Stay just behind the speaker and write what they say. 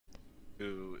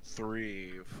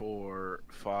3, 4,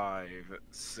 5,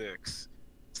 6,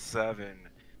 7,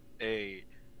 8,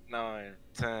 9,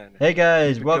 10. Hey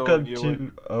guys, Keep it welcome going, to.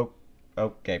 Ewan. Oh,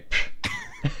 okay.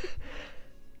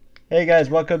 Hey guys,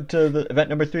 welcome to the event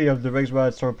number 3 of the Riggs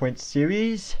Rod Sword Point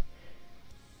series.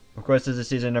 Of course, this is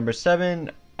season number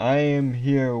 7. I am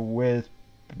here with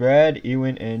Brad,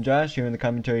 Ewan, and Josh here in the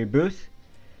commentary booth,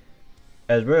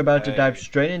 as we're about to dive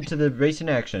straight into the racing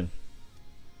action.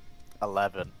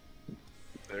 11.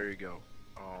 There you go.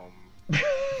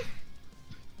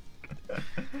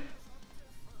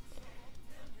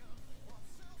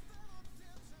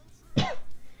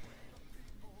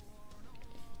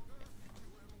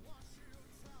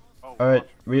 Alright,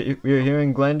 we're here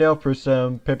in Glendale for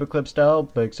some paperclip style,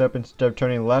 but except instead of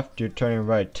turning left, you're turning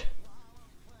right.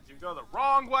 You go the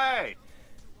wrong way!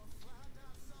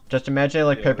 Just imagine it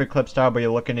like Yeah. paperclip style, but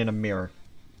you're looking in a mirror.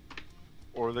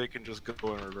 Or they can just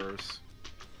go in reverse.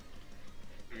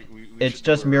 We It's should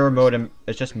do just a mirror reverse. mode and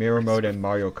it's just mirror mode in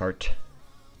Mario Kart.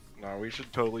 No, we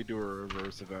should totally do a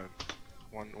reverse event.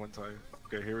 One time.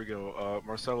 Okay, here we go.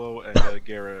 Marcelo and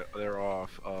Garrett, they're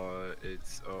off.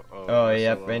 It's Oh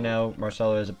yep, Marcelo. right now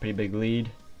Marcelo has a pretty big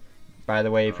lead. By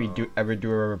the way, if we ever do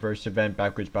a reverse event,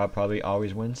 backwards Bob probably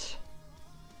always wins.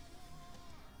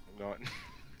 Not.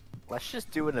 Let's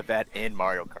just do an event in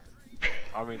Mario Kart.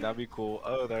 I mean, that'd be cool.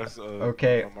 Oh, there's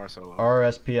Okay, Marcelo.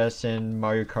 RORSPS and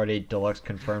Mario Kart 8 Deluxe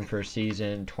confirmed for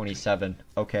season 27.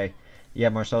 Okay, yeah,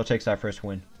 Marcelo takes that first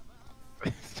win.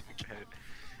 Okay.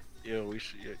 Yo, we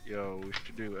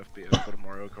should do FPS for the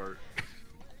Mario Kart.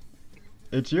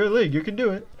 It's your league, you can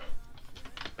do it.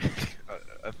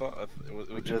 I thought it was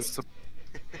Just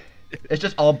It's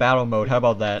just all battle mode. How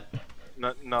about that?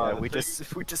 no. yeah, the we thing-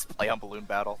 just play on Balloon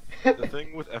Battle. The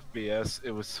thing with FPS,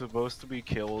 it was supposed to be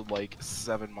killed like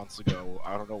 7 months ago.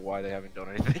 I don't know why they haven't done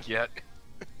anything yet.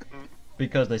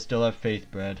 Because they still have faith,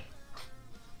 Brad.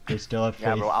 They still have faith.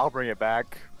 Yeah, bro, I'll bring it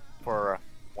back for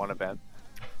one event.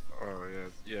 Oh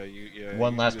yeah, yeah.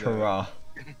 One you last do that. hurrah.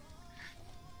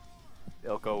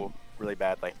 It'll go really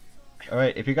badly.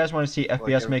 Alright, if you guys want to see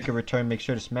FPS make a return, make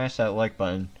sure to smash that like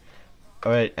button.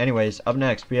 Alright, anyways, up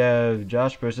next we have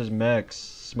Josh versus Max,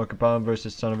 Smokin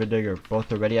versus Son of a Digger.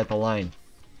 Both are ready at the line.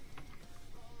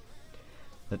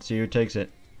 Let's see who takes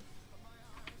it.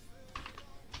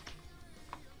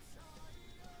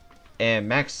 And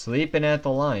Max sleeping at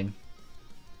the line.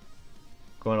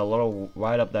 Going a little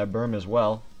wide up that berm as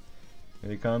well. Here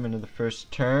we come into the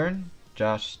first turn.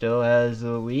 Josh still has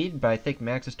the lead, but I think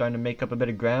Max is starting to make up a bit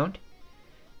of ground.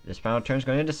 This final turn is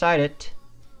going to decide it.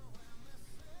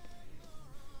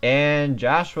 And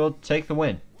Josh will take the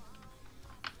win.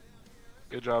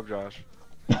 Good job, Josh.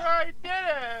 I did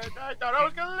it! I thought I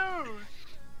was gonna lose!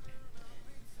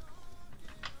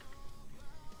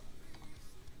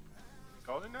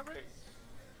 Calling that race.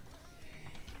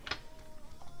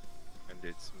 And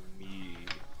it's me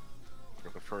for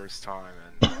the first time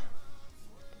and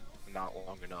not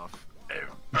long enough.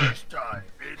 First time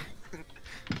in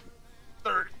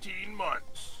 13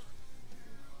 months.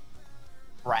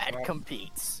 Brad Well,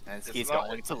 competes, and it's he's not-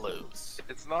 going to lose.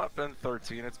 It's not been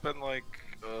 13. It's been like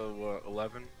what,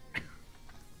 11.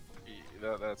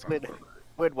 That's not When, bad.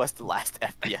 when was the last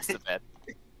FPS event?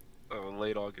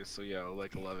 Late August. So yeah,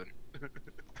 like 11.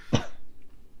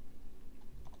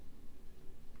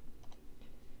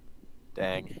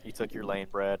 Dang, he took your lane,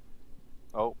 Brad.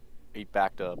 Oh, he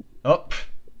backed up. Oh,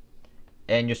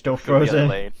 and you're still Took the other frozen.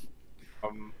 lane.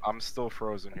 I'm still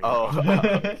frozen here. Oh.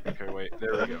 Okay, wait.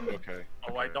 There we go. Okay.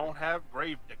 Oh, I don't have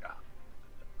Grave Digger.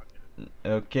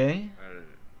 Okay.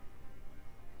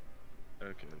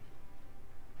 Okay.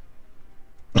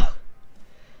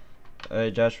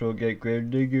 Alright, Josh will get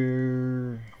Grave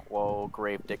Digger. Whoa,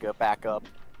 Grave Digger, back up.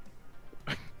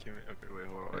 Okay, wait,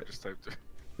 hold on. I just typed it.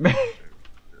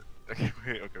 Okay,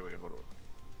 wait, hold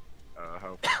on.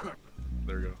 How?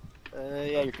 There we go.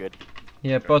 Yeah, you're good.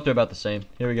 Yeah, both are about the same.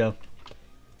 Here we go.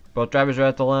 Both drivers are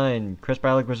at the line. Chris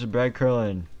Bialek versus Brad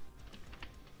Kerlin.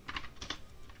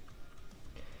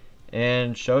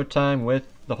 And Showtime with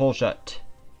the hole shot.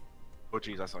 Oh,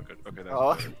 jeez, that's not good. Okay, that's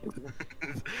Oh.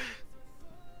 better.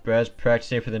 Brad's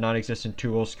practicing for the non-existent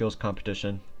two-hole skills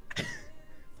competition.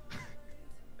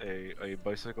 A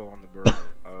bicycle on the bird.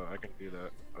 I can do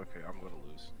that. Okay, I'm gonna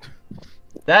lose.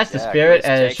 That's the Yeah, spirit, Chris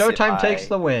as takes it Showtime by- takes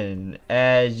the win.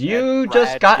 As you And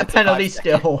just Brad got a gets penalty 5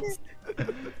 still. seconds.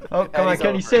 Oh, come on, he's can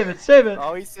you over. save it? Save it!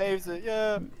 Oh, he saves it,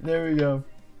 yeah. There we go.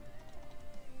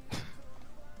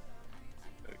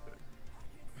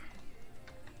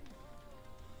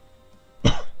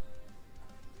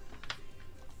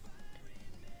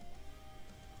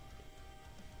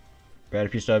 Brad,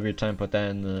 if you still have your time, put that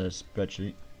in the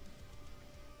spreadsheet.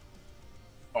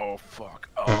 Oh fuck.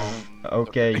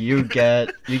 Okay, you get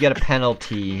a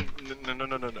penalty. No.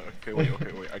 Okay, wait.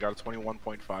 I got a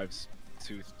 21.5223.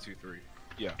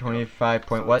 Yeah. 25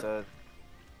 point So what?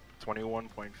 it's 21.5223.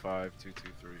 Okay,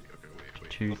 wait.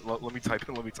 Two. Let me type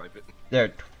it. There,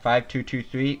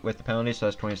 5223 with the penalty, so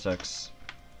that's 26.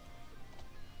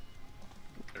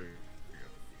 There you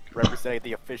representing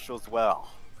the officials well.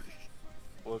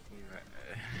 go. Looking at.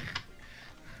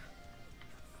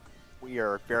 We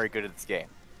are very good at this game,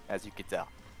 as you can tell.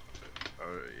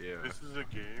 Yeah. This is a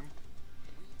game.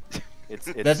 It's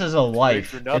This is a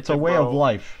life. nothing, It's a way of bro.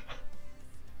 life.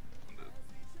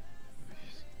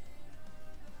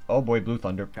 Oh boy, Blue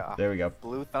Thunder. Ah. There we go.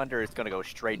 Blue Thunder is gonna go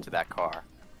straight into that car.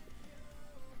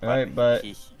 Alright, but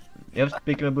yep,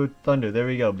 speaking of Blue Thunder, there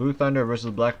we go. Blue Thunder versus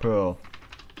Black Pearl.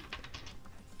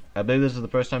 I believe this is the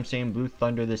first time seeing Blue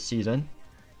Thunder this season.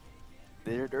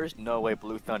 There's no way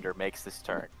Blue Thunder makes this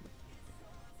turn.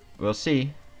 We'll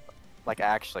see. Like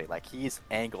actually, like he's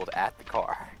angled at the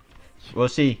car. We'll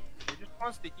see. He just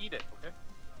wants to eat it,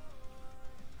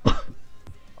 okay?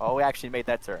 Oh, we actually made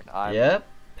that turn. Yep.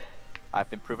 I've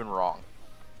been proven wrong.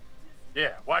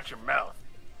 Yeah, watch your mouth.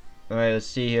 Alright, let's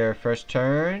see here. First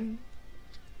turn.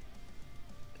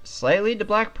 Slightly to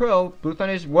Black Pearl. Blue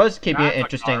Thunder was keeping it That's a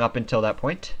interesting car. up until that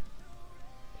point.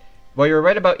 Well, you were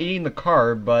right about eating the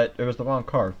car, but it was the wrong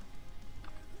car.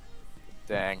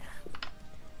 Dang.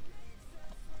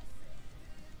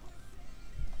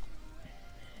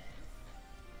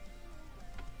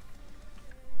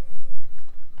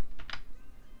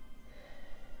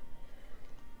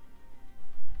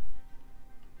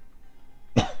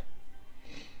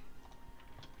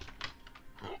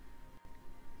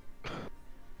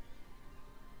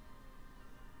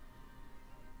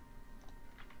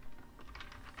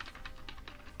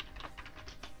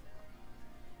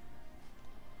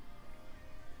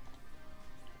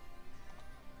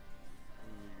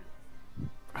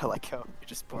 I like how you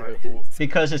just put Alright, it.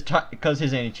 Because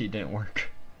his anti-cheat didn't work.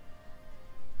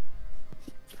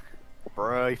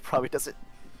 Bro, he probably doesn't.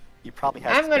 He probably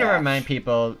has. I'm gonna dash. remind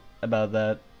people about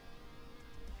that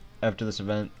after this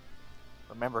event.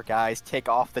 Remember, guys, take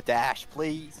off the dash,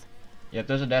 please. Yep,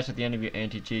 there's a dash at the end of your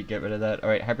anti-cheat. Get rid of that.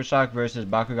 Alright, Hypershock versus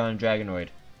Bakugan and Draganoid.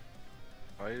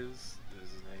 Why is his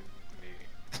name me?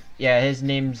 Yeah, his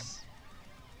name's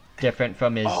different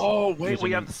from his. Oh wait, we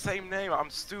username. have the same name. I'm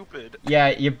stupid. Yeah,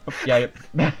 you. Yeah.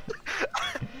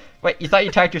 Wait, you thought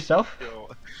you tagged yourself? Yo.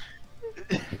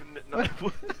 No,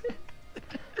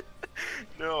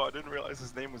 no, I didn't realize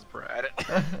his name was Brad.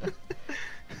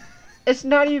 It's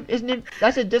not even his name.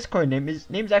 That's a Discord name. His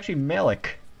name's actually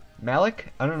Malik.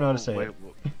 Malik? I don't know how to say Wait,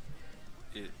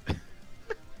 it.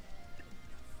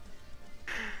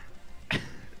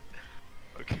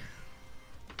 Okay.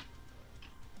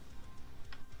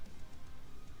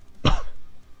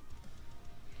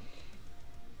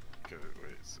 Okay,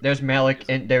 wait. So There's Malik,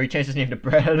 and there he changed his name to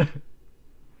Brad.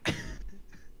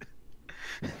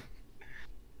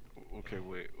 Okay,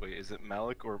 wait. Is it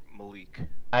Malik or Malik?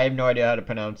 I have no idea how to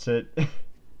pronounce it.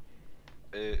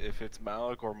 If it's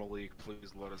Malik or Malik,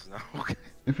 please let us know.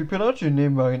 If you pronounce your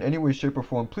name wrong in any way, shape, or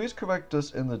form, please correct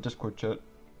us in the Discord chat.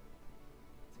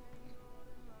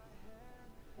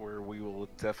 Where we will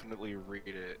definitely read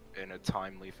it in a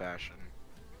timely fashion.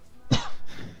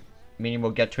 Meaning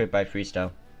we'll get to it by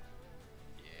freestyle.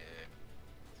 Yeah.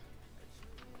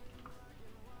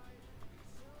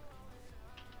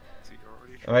 So you're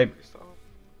already Alright. trying to freestyle?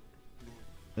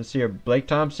 Let's see here. Blake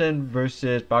Thompson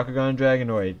versus Bakugan and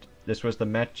Draganoid. This was the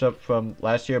matchup from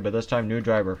last year, but this time new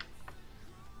driver.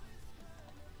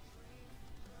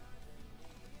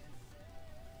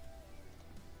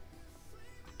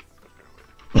 Okay,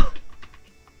 wait.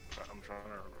 I'm trying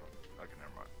to. Okay,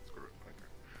 never mind. Screw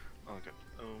it. Okay.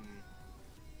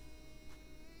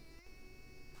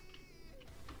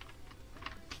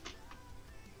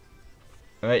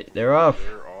 Alright, they're off.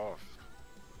 They're off.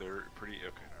 They're pretty.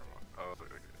 Okay, never mind.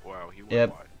 Okay. Wow, he went Yep.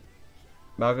 wide.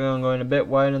 Bakugan going a bit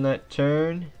wide on that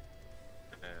turn.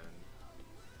 And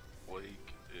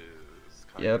Blake is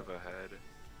kind Yep. of ahead.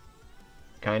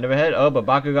 Kind of ahead. Oh, but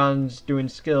Bakugan's doing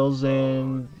skills,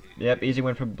 and yep, easy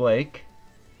win for Blake.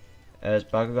 As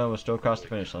Bakugan was still across the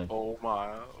finish line. Oh my.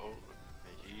 Oh,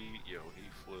 he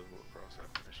flew across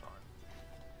that finish line.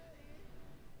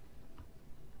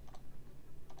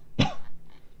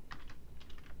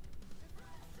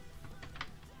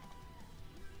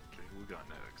 Okay, who we got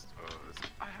next?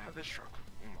 I have this truck.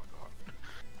 Oh my god.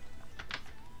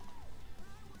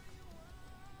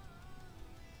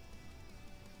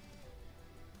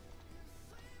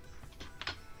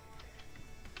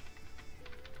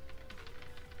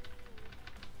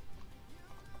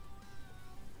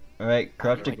 Alright,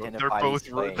 corrupted. They're both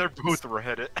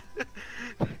red.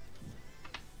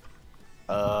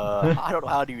 I don't know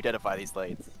how to identify these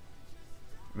lanes.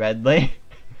 Red lane.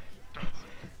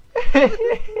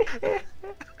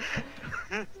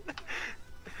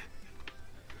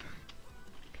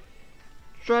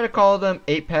 Try to call them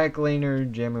 8-pack lane or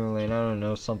jammer lane. I don't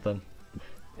know, something.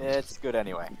 It's good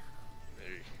anyway. There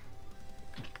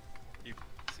you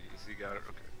see, got it.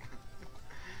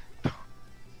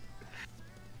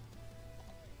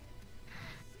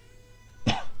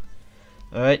 Okay.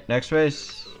 Alright, next race.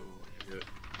 So, yeah.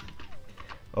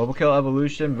 Overkill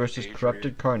Evolution versus Adrian.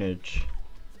 Corrupted Carnage.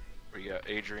 We got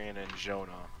Adrian and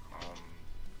Jonah.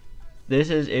 This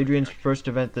is Adrian's first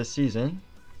event this season.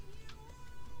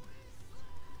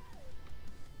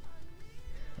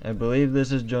 I believe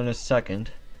this is Jonah's second.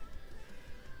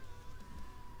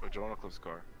 Oh, Jonah clips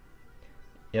car.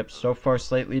 Yep, so far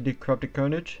slightly to Corrupted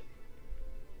Carnage.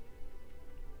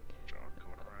 Jonah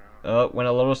coming around. Went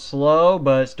a little slow,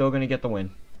 but still gonna get the win.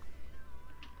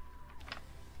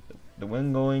 The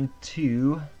win going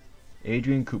to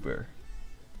Adrian Cooper.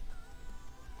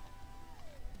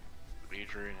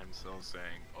 Adrian himself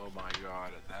saying, "Oh my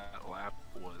God, that lap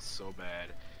was so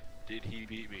bad. Did he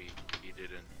beat me? He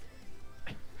didn't."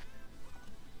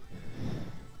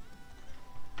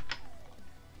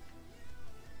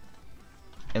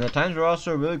 And the times were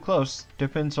also really close,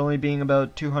 difference only being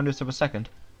about 0.02 of a second.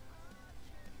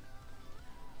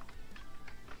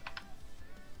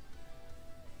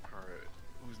 Alright,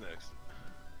 who's next?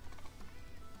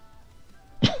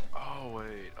 Oh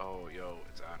wait, oh yo,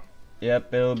 it's Adam.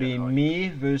 Yep, it'll be Draganoid. me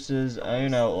versus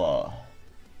Iron Outlaw.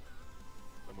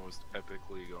 The most epic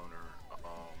league owner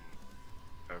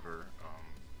ever.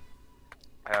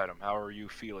 Adam, how are you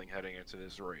feeling heading into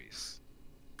this race?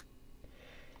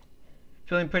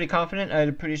 Feeling pretty confident. I had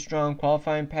a pretty strong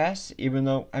qualifying pass, even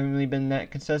though I haven't really been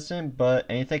that consistent, but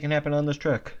anything can happen on this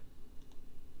track.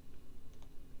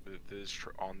 On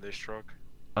this truck?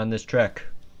 On this track.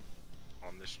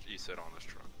 You said on this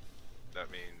truck.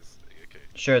 That means, okay.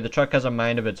 Sure, the truck has a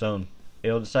mind of its own.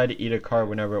 It'll decide to eat a car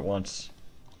whenever it wants.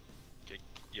 Okay,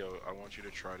 yo, I want you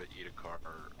to try to eat a car.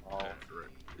 After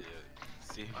it. Yeah.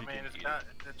 See if I you mean, can it's eat got it.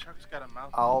 the truck's got a mouth.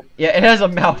 I'll Yeah, it has a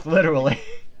mouth, literally.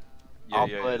 I'll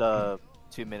put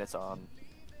 2 minutes on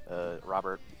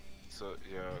Robert. So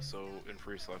yeah, so in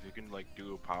freestyle, if you can like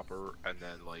do a popper and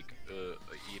then like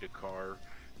eat a car,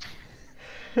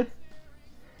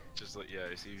 just like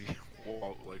see if you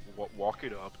can walk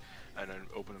it up and then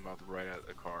open the mouth right at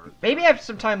the car. Maybe I have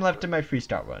some time left in my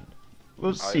freestyle run.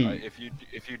 We'll see. If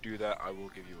you do that, I will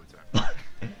give you a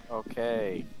 10.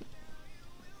 Okay.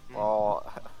 Well,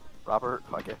 Robert.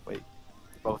 Okay, wait.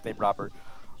 Both named Robert.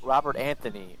 Robert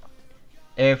Anthony.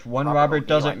 If one Robert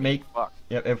doesn't make, Fuck.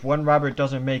 if one Robert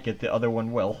doesn't make it, the other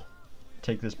one will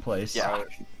take this place. Yeah.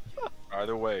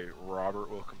 Either way, Robert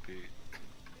will compete.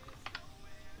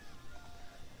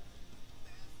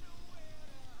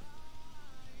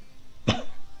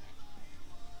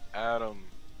 Adam,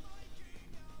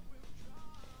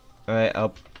 All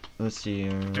right, let's see.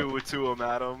 do it to him,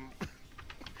 Adam.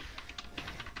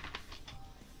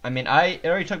 I mean, it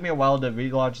already took me a while to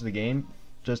relaunch the game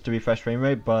just to refresh frame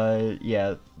rate, but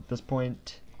yeah, at this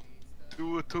point.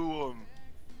 Do it to him.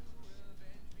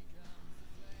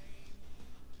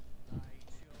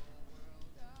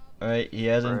 Alright, he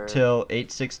has until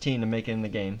 8:16 to make it in the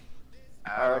game.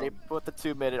 I already put the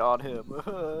 2 minute on him.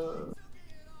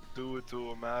 Do it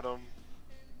to him, Adam.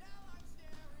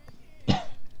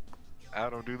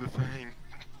 Adam, do the thing.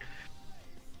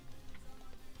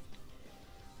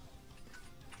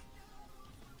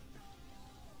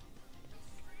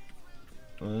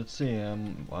 Well, let's see,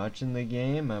 I'm watching the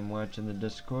game, I'm watching the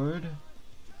Discord.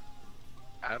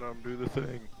 Adam, do the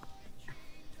thing.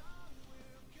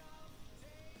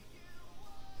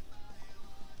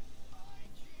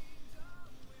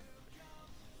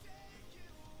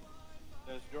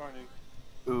 That's joining.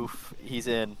 Oof, he's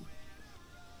in.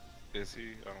 Is he?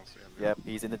 I don't see him. Yep,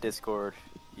 he's in the Discord.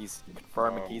 He's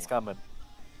confirming Oh. he's coming.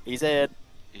 He's in.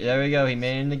 There we go, he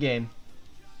made it in the game.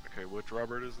 Okay, which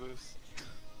Robert is this?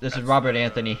 This is Robert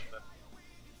Anthony,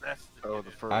 That's the Oh,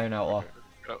 the first. Iron Outlaw.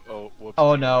 Oh, whoops.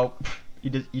 Oh no, he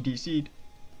DC'd.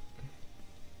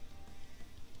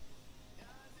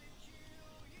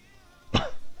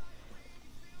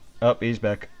 Oh, he's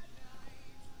back.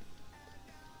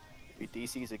 He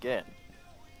DCs again.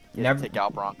 He Never- Never take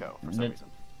out Bronco for some Ne-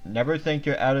 reason. Never think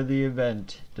you're out of the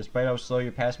event. Despite how slow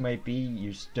your pass might be,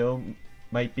 you still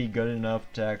might be good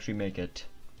enough to actually make it.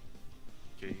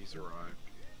 Okay, he's arrived.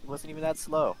 He wasn't even that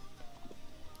slow.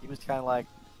 He was kind of like,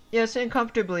 Yeah, sitting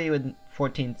comfortably with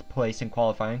 14th place in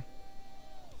qualifying.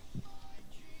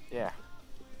 Yeah.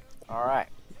 Alright.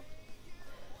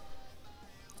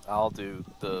 I'll do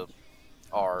the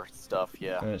R stuff,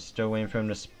 yeah. Still waiting for him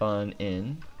to spawn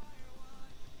in.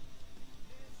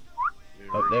 Here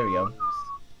Oh, there we go. goes.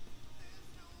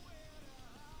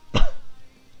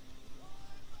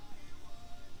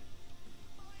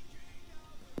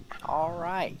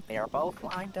 Alright, they are both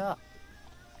lined up.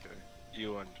 Okay.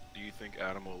 Ewan, do you think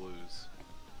Adam will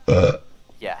lose?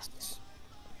 Yes.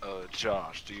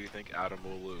 Josh, do you think Adam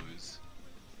will lose?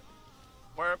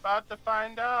 We're about to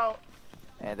find out.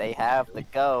 And they have the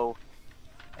go.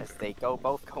 As they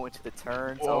both go into the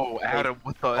turns. Oh, they- Adam,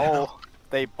 what the hell? Oh,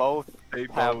 they both They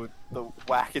have both. the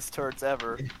wackest turns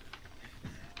ever.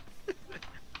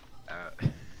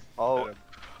 Oh, Adam.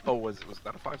 Oh, was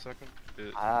that a 5-second?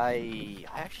 I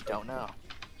actually don't know.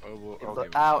 Oh, well, It I'll look-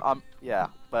 give it. ow, yeah,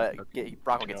 but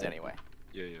Bronco You gets know, it anyway.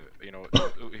 Yeah, yeah. You know,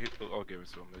 I'll give it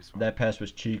to him. He's fine. That pass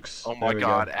was cheeks. Oh There my we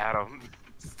God, go. Adam!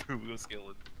 Stupid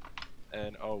skillet.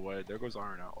 And oh wait, there goes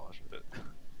Iron Outlaw. Shit.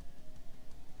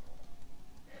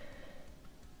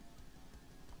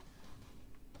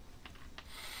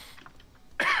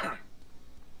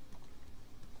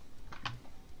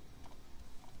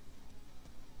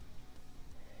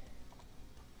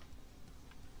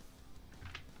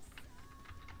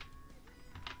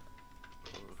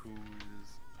 Who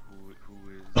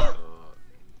is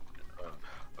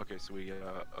okay, so we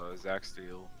got Zach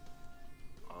Steele.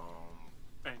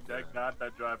 Thank God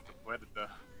that drive completed the.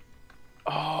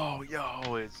 Oh,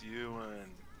 yo, it's Ewan.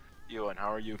 Ewan,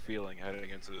 how are you feeling heading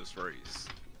into this race?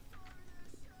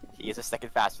 He is a second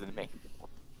faster than me,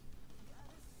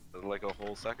 Like a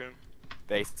whole second?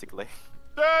 basically.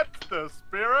 That's the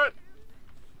spirit.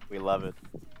 We love it.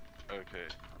 Okay.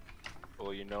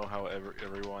 Well, you know how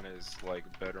everyone is like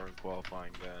better in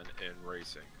qualifying than in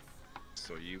racing,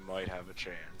 so you might have a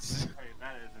chance. Hey,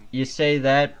 that isn't. You say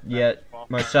that, yet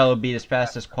Marcelo beat his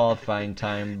fastest qualifying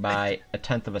time by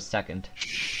 1/10 of a second.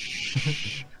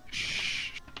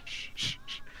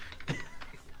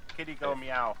 Kitty go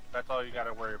meow. That's all you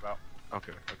gotta worry about.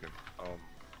 Okay, okay.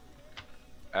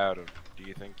 Adam, do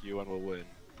you think Ewan will win?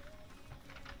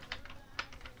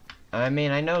 I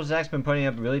mean, I know Zach's been putting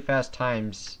up really fast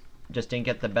times, just didn't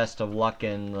get the best of luck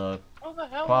in the What the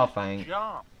hell? qualifying.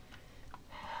 Jump.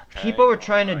 People were Hang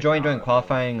trying to on, I join got during it.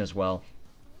 qualifying as well.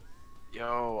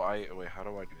 Yo, wait, how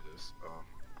do I do this?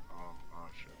 Oh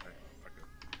shit, hang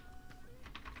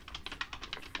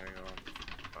on. Okay, hang on.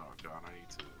 Oh god, I need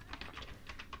to.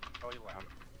 Oh, you laugh.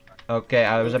 Okay,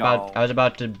 I was Go.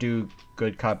 about to do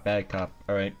good cop, bad cop.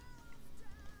 All right.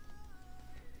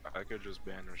 I could just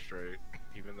ban her straight,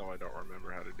 even though I don't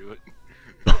remember how to do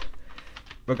it.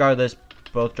 Regardless,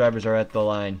 both drivers are at the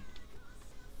line.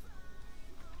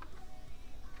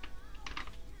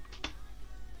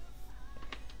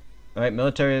 All right,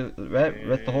 military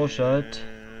ret the whole shot.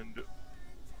 And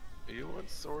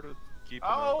Ewan's sort of keeping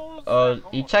up. Oh.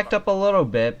 He checked up a little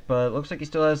bit, but it looks like he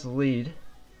still has the lead.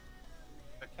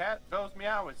 The cat goes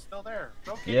meow. It's still there.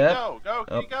 Go kitty Yep. go. Go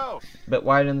kitty go. Bit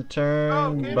wide in the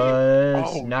turn, Kitty. but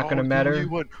it's not gonna no, matter.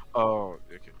 Ewan. Oh,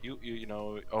 okay. You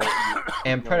know. Oh,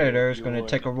 And you know, Predator is gonna Ewan,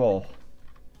 take a roll.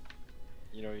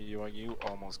 You know, you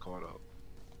almost caught up.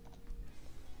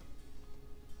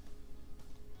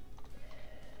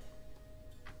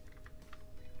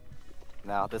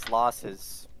 Now, this loss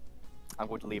is... I'm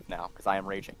going to leave now, because I am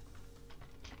raging.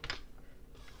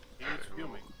 He's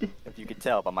fuming. If you could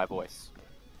tell by my voice.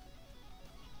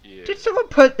 Yeah. Did someone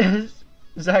put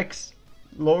Zach's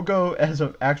logo as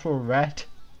an actual rat?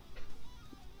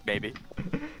 Maybe.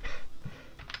 Did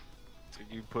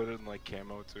you put it in like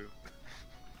camo too?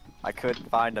 I couldn't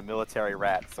find a military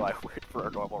rat, so I went for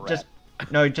a normal rat.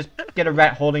 Just get a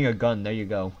rat holding a gun. There you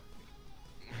go.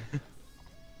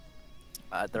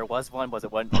 There was one, but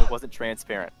it wasn't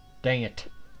transparent. Dang it.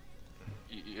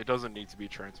 It doesn't need to be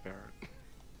transparent.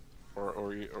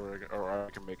 Or I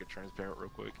can make it transparent real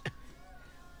quick.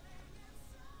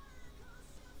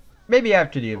 Maybe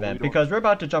after the we event, don't- because we're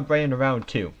about to jump right into round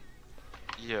 2.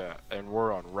 Yeah, and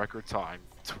we're on record time,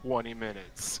 20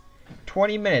 minutes.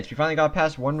 20 minutes. We finally got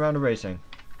past one round of racing.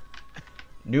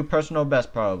 New personal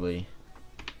best, probably.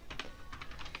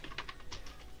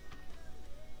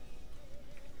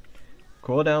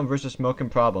 Cooldown versus Smokin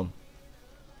problem.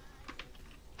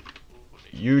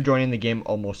 You joining the game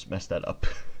almost messed that up.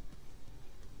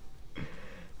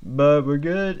 But we're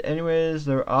good. Anyways,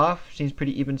 they're off. Seems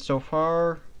pretty even so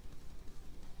far.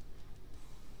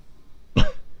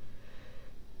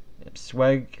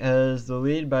 Swag has the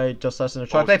lead by just less than a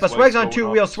shot. But Swag's on two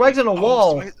wheels. Swag's on a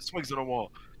wall. Swag's on a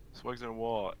wall. Swag's on a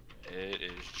wall. It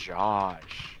is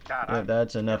Josh. God, Yeah,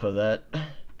 that's enough of that.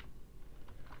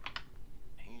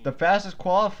 He the fastest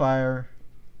qualifier.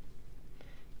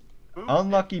 Ooh,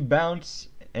 Unlucky bounce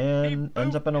and He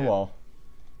ends up in a booped it. wall.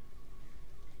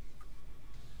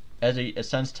 As he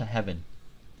ascends to heaven.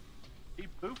 He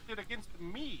boofed it against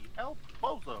me. Help,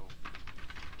 bozo.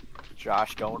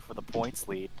 Josh going for the points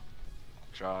lead.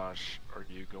 Josh, are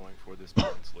you going for this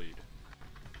points lead?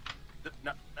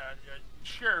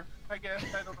 Sure, I guess.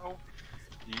 I don't know.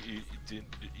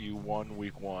 You won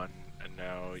week 1, and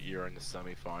now you're in the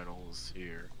semifinals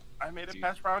here. I made it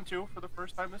past round 2 for the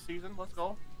first time this season. Let's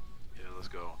go. Yeah, let's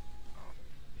go.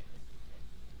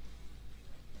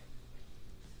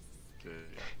 Okay.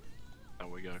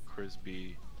 And we got Chris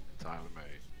B, Tyler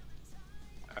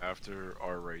May. After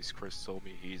our race, Chris told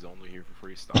me he's only here for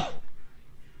freestyle.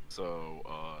 So,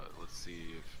 let's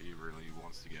see if he really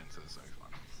wants to get into the semifinals.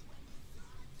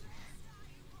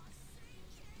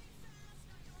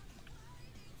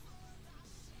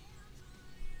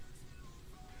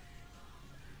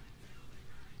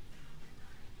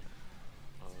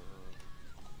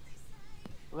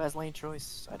 Who has lane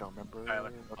choice? I don't remember.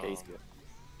 Tyler. Okay, he's good.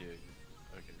 Yeah,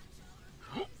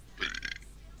 okay.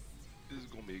 This is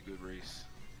gonna be a good race.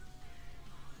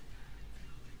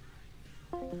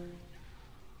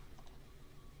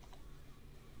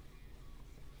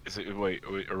 Is it, wait,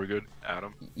 are we good,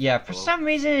 Adam? Yeah, for Hello? some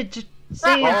reason it just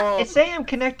saying it's saying I'm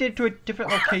connected to a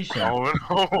different location. Oh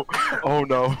no! Oh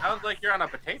no! Sounds like you're on a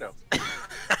potato.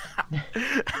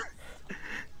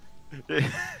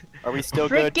 Are we still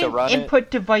good to Freaking run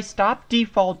input device, stop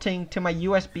defaulting to my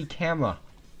USB camera.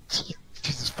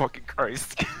 Jesus fucking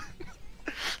Christ!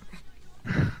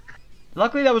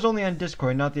 Luckily that was only on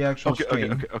Discord, not the actual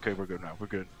stream. Okay, we're good now. We're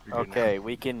good. it? Okay,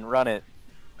 we can run it.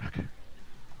 Okay.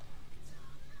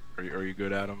 Are you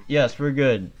good, Adam? Yes, we're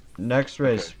good. Next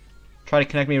race. Okay. Try to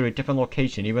connect me to a different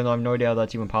location, even though I have no idea how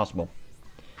that's even possible.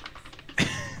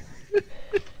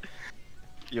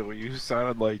 Yo, you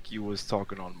sounded like you was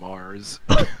talking on Mars.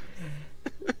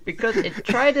 Because it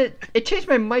changed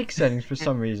my mic settings for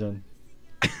some reason.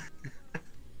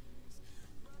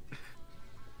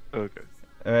 Okay.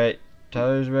 Alright,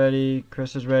 Tyler's ready,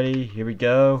 Chris is ready, here we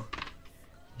go.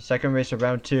 Second race of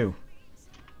round 2.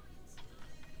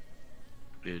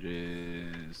 It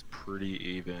is pretty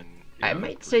even. I Yeah, might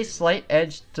pretty say even. slight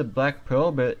edge to Black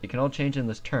Pearl, but it can all change in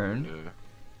this turn. Yeah.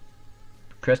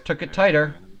 Chris took it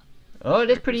tighter. And- Oh,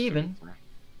 it is Yeah, pretty Chris even. took it.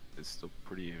 It's still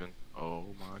pretty even. Oh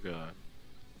my god.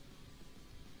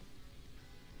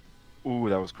 Ooh,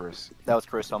 that was Chris. That was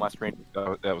Chris on my screen.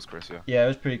 That was Chris, yeah. Yeah, it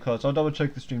was pretty close. I'll double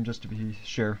check the stream just to be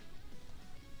sure.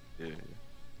 Yeah.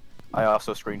 I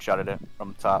also screenshotted it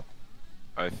from the top.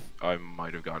 I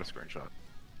might have got a screenshot.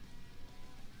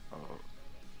 Oh,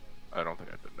 I don't think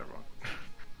I did. Never mind.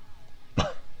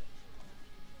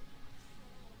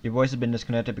 Your voice has been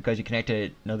disconnected because you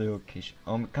connected another location.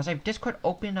 Because I have Discord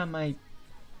open on my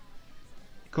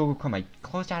Google Chrome. I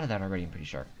closed out of that already, I'm pretty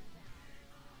sure.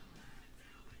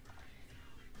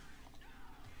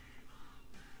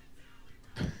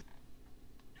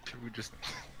 Should we just...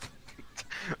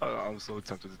 I'm so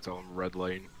tempted to tell him red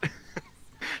lane.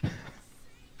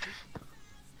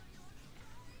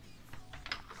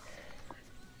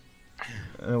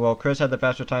 Well, Chris had the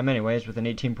faster time anyways with an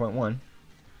 18.1.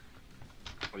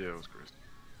 Yeah, it was Chris.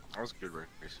 That was a good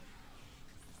race.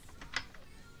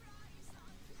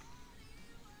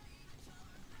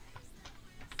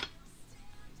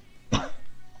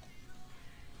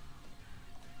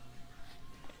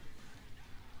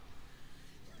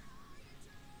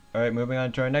 Alright, moving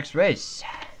on to our next race.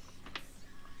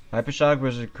 Hypershock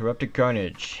versus Corrupted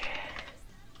Carnage.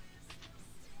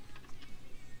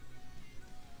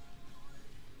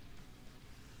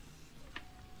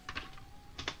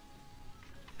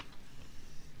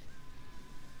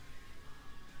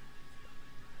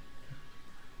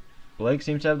 Blake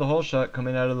seems to have the whole shot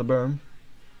coming out of the berm.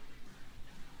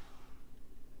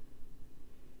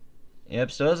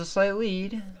 Yep, still has a slight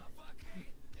lead.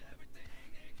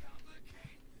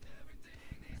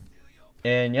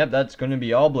 And yep, that's going to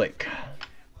be all Blake.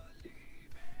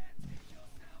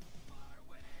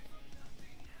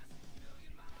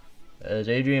 As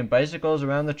Adrian bicycles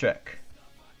around the track.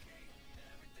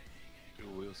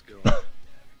 Dual wheel skill.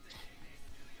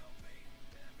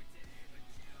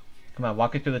 Come on,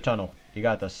 walk it through the tunnel. You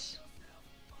got this.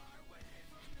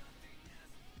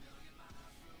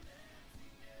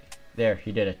 There,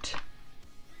 he did it.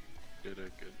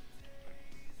 Good.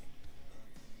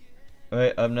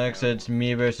 Alright, up next it's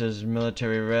me versus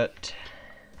Military Ret.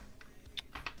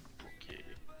 Okay.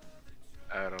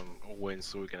 Adam wins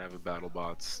so we can have a battle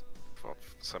bots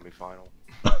semi-final.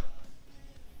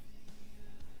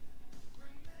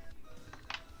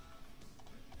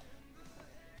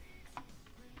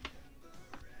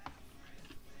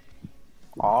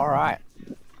 All right.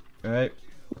 Alright.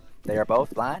 They are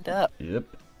both lined up. Yep.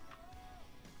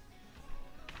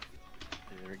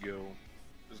 There we go.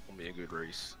 This is gonna be a good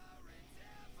race.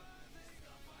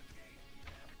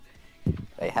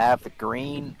 They have the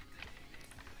green.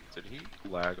 Did he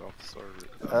lag off the start?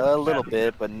 A little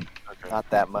bit, but Okay. not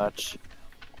that much.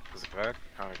 Zach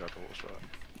kind of got the whole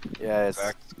shot. Yeah,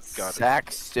 Zach got it.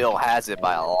 Zach still has it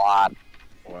by a lot.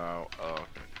 Wow.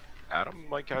 Okay. Adam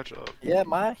might catch up. Yeah,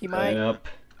 he might. Yep.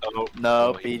 Oh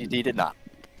No, well, he did not.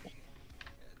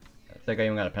 I think I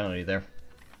even got a penalty there.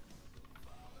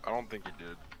 I don't think he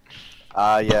did.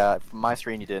 Yeah, from my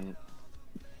screen he didn't.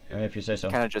 Alright, if you say so.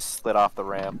 Kind of just slid off the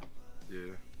ramp.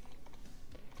 Yeah.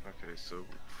 Okay, so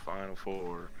final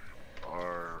four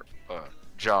are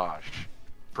Josh,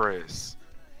 Chris,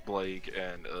 Blake,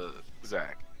 and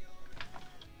Zach.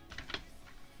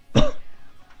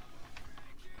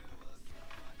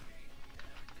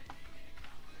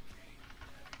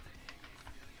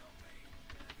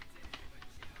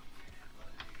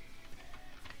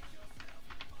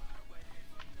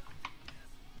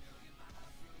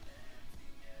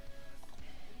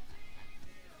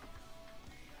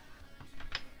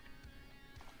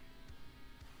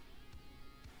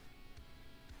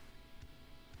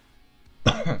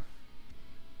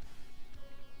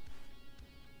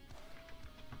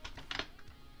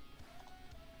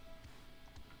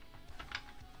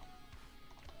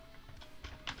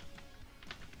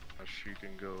 You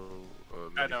can go.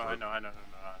 I know.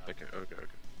 Okay.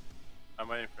 I'm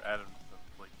waiting for Adam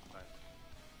to like find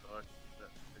it. So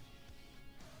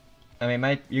I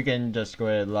mean, you can just go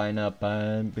ahead and line up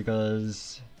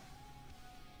because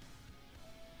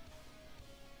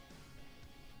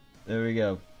there we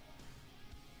go.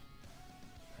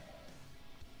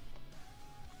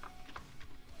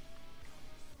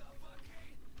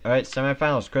 Alright,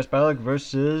 semifinals, Chris Bialek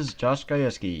versus Josh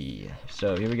Gajewski.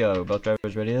 So here we go, both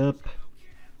drivers ready up.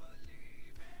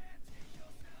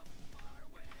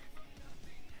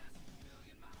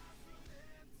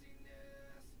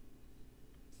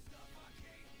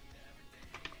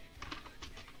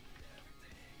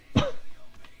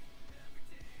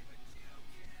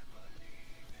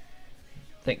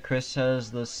 I think Chris has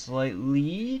the slight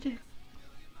lead.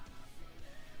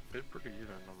 Did pretty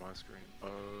even on my screen.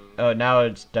 Oh, now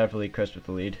it's definitely Chris with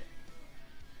the lead.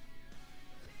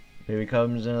 Here he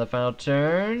comes into the final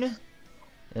turn.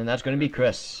 And that's going to be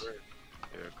Chris.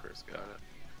 Yeah, Chris got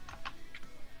it.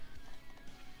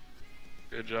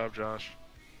 Good job, Josh.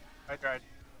 I tried.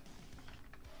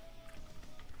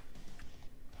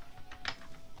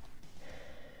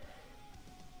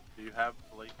 Do you have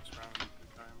Blake's round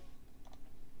this time?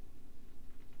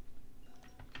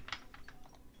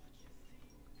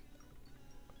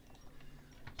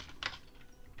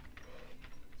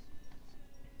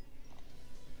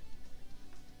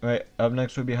 Alright, up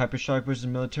next will be Hypershock versus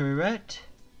Military Rat.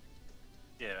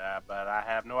 Yeah, but I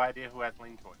have no idea who has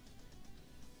lean towards.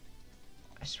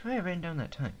 I swear I ran down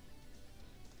that time.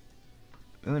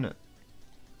 Oh no.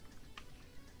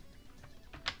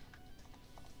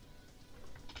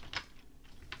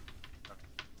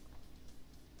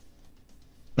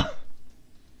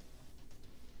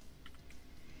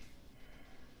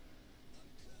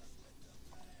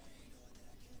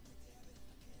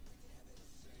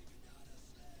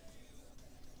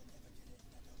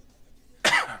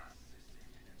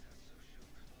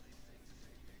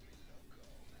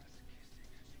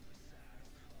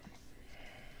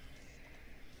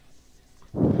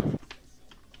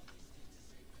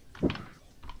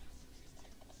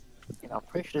 I'm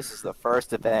pretty sure this is the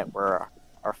first event where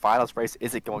our finals race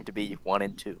isn't going to be 1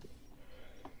 and 2.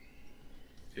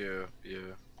 Yeah.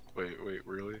 Wait,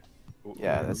 really?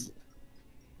 Yeah, that's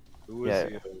Who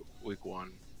is the week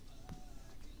 1?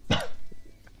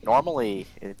 normally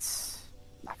it's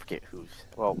I forget who's.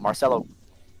 Well, Marcelo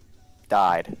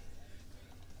died,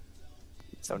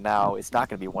 so now it's not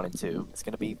going to be 1 and 2. It's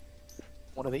going to be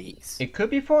one of these. It could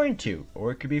be 4 and 2,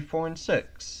 or it could be 4 and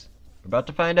 6. We're about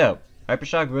to find out.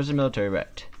 Hypershock versus Military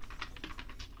Rat.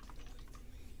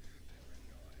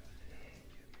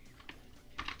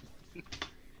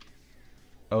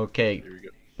 Okay, Here we go.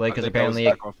 Blake is I think that was apparently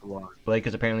Zach off the line. Blake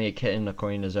is apparently a kitten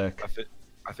according to Zach. I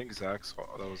think that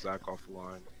was Zach off the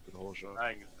line for the whole shot. I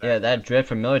think it's Yeah, that drift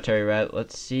from Military Rat.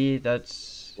 Let's see.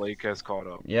 That's Blake has caught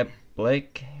up. yep.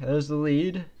 Blake has the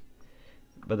lead,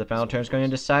 but the final turn's going to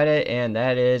decide it, and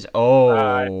that is I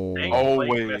think Oh, Blake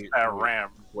wait. missed that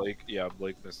ramp. Blake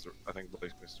missed it. I think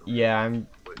Blake missed it. Yeah,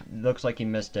 looks like he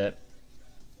missed it.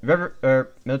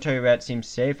 Military Rat seems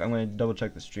safe. I'm going to double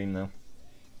check the stream though.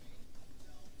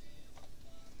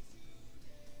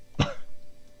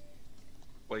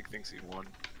 Blake thinks he won.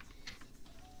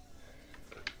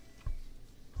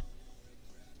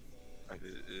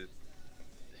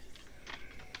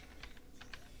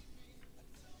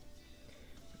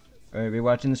 Alright, we're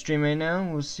watching the stream right now.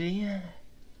 We'll see.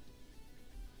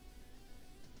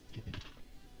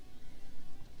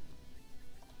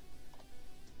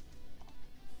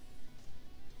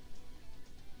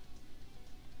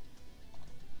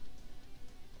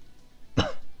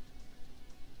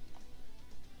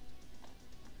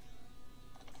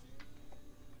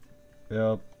 Yeah,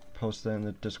 I'll post that in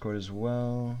the Discord as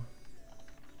well.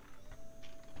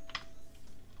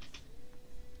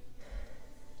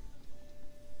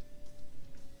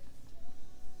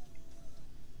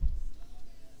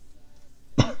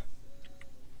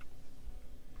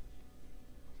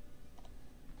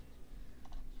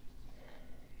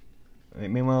 Alright,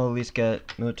 meanwhile, at least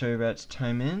get Military Rat's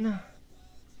time in.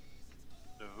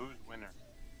 So who's winner?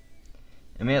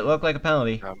 I mean, it looked like a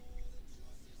penalty.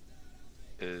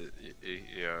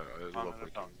 Yeah,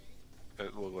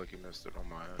 it looked like he missed it on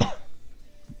my end.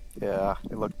 Yeah,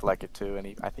 it looked like it too,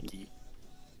 and I think he.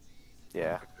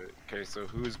 Yeah. Okay, so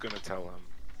who's gonna tell him?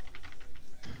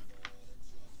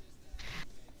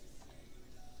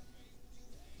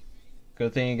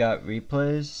 Good thing you got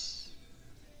replays.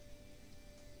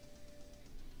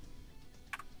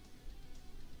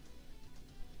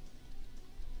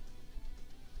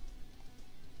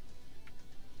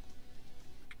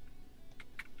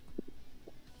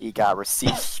 He got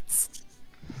receipts.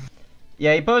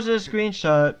 Yeah, he posted a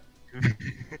screenshot.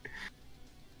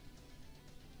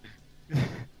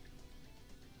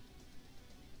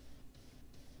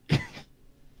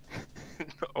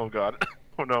 Oh god.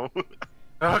 Oh no.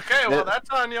 Okay, well that's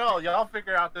on y'all. Y'all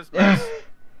figure out this mess.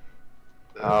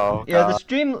 Oh. Yeah, the God.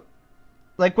 stream,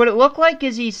 like what it looked like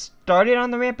is he started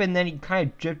on the ramp and then he kind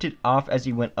of drifted off as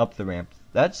he went up the ramp.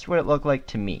 That's what it looked like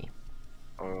to me.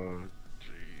 Oh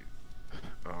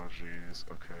jeez.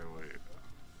 Okay, wait.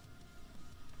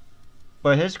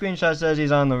 But his screenshot says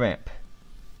he's on the ramp.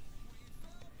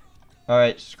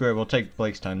 Alright, screw it, we'll take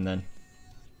Blake's time then.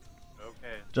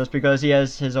 Okay. Just because he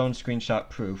has his own screenshot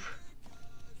proof.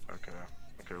 Okay,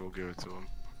 we'll give it to him.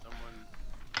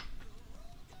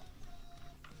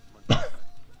 Someone.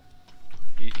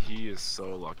 He is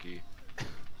so lucky.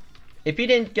 If he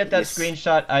didn't get that Yes.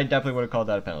 screenshot, I definitely would have called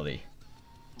that a penalty.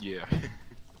 Yeah.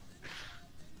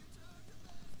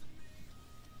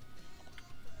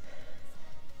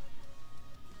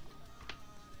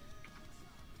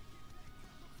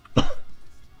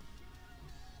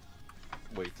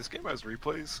 Wait, this game has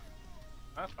replays?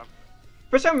 That's fine.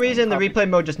 For some reason, the replay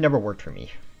mode just never worked for me.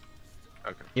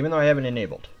 Okay. Even though I have it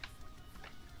enabled.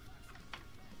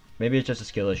 Maybe it's just a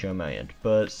skill issue on my end,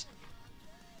 but...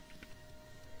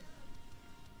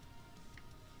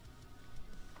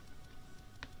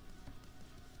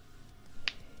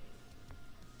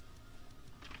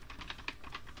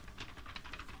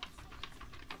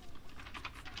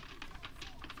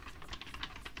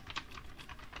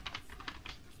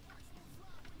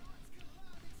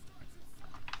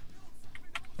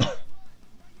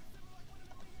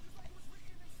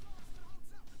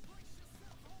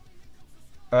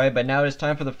 Alright, but now it's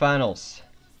time for the finals.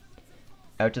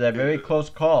 After that very close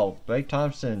call, Blake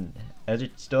Thompson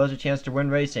still has a chance to win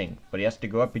racing, but he has to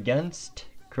go up against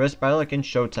Chris Bialek in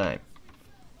Showtime.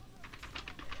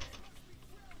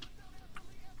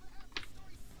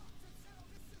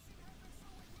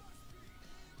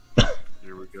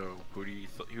 Here we go.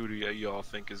 Who do y'all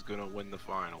think is gonna win the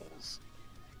finals?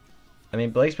 I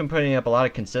mean, Blake's been putting up a lot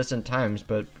of consistent times,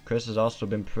 but Chris has also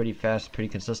been pretty fast, pretty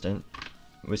consistent.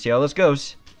 We'll see how this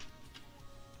goes.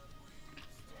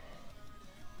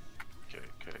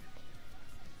 Okay.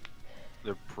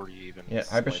 They're pretty even. Yeah,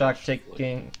 slight Hypershock shift,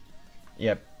 taking...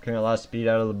 Yep, getting a lot of speed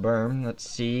out of the berm. Let's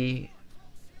see.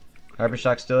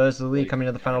 Hypershock still has the lead coming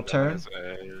to the final turn.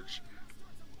 Edge.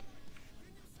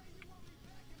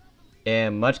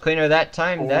 And much cleaner that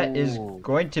time. That is Oh.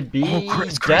 going to be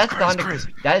Chris, death on the... Chris.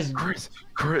 That is...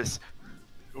 Chris.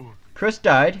 Chris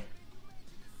died.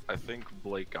 I think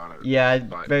Blake got it. Yeah, I'm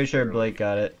But very sure barely. Blake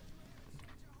got it.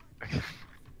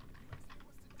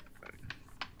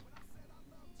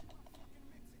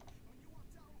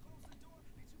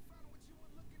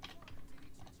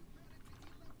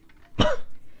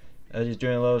 As he's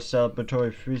doing a little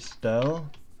celebratory freestyle.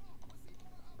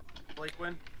 Blake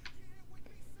win.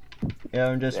 Yeah,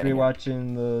 I'm just Yeah, yeah.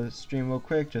 rewatching the stream real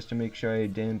quick just to make sure I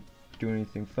didn't do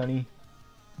anything funny.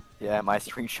 Yeah, my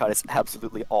screenshot is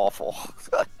absolutely awful.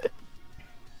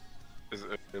 Is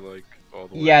it like all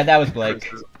the way? Yeah, that was Blake.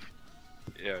 Chris is-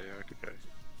 Yeah, okay.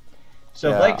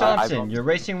 So Yeah, Blake I Thompson, don't- your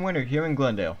racing winner here in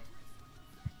Glendale.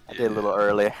 I did a little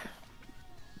early.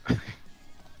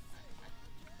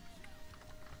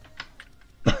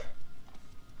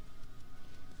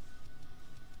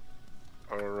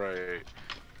 Alright.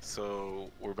 So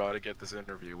we're about about to get this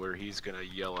interview where he's gonna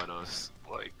yell at us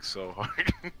like so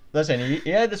hard. Listen, he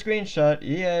had the screenshot.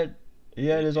 He had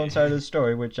his own side of the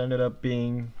story, which ended up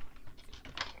being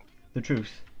the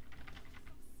truth.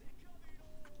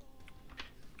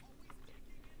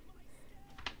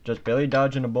 Just barely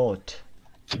dodging a bullet.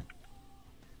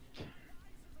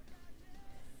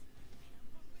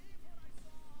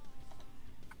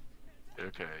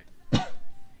 Okay.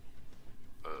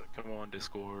 Come on,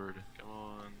 Discord. Come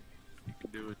on. You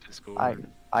can do it, Discord.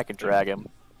 I can drag him.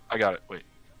 I got it. Wait.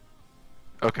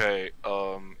 Okay.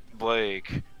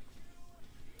 Blake.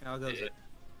 How goes it?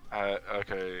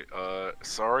 Okay.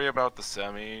 Sorry about the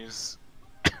semis.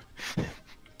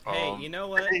 Hey, you know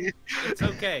what? It's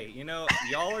okay. You know,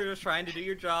 y'all are just trying to do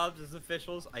your jobs as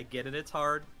officials. I get it. It's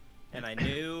hard, and I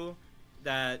knew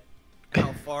that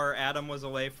how far Adam was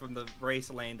away from the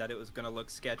race lane, that it was going to look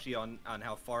sketchy on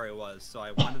how far it was. So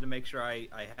I wanted to make sure I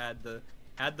had the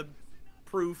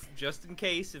proof just in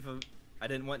case if I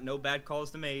didn't want no bad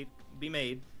calls to be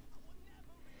made.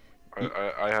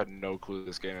 I had no clue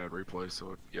this game had replay,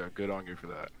 so yeah, good on you for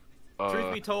that.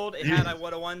 Truth be told, had I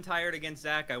would have won tired against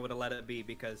Zach, I would have let it be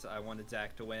because I wanted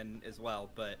Zach to win as well.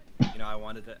 But you know, I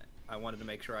wanted to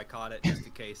make sure I caught it just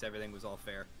in case everything was all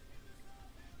fair.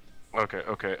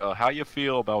 Okay. How you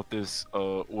feel about this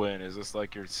win? Is this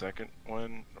like your second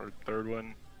win or third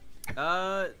win?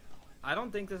 I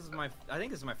don't think this is my. I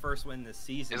think this is my first win this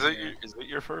season. Is it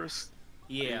your first?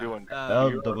 Yeah.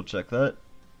 I'll double check that.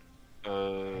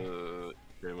 Okay,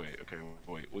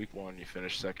 wait. Week 1, you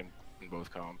finished second in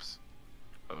both comps.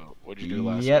 What did you do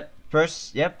last?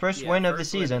 First win of the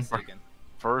season.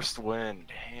 First win.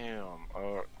 Damn.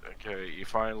 Okay, you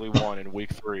finally won in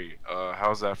week 3.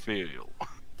 How's that feel?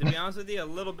 To be honest with you, a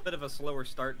little bit of a slower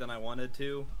start than I wanted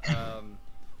to.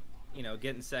 You know,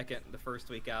 getting second the first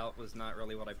week out was not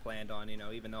really what I planned on. You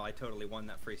know, even though I totally won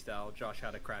that freestyle, Josh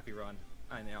had a crappy run.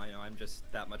 I know, I'm just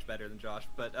that much better than Josh.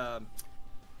 But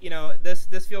you know, this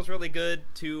feels really good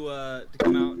to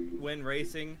come out, win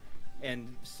racing,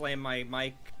 and slam my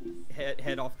mic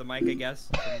head off the mic, I guess,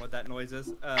 from what that noise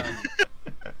is.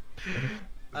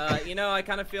 You know, I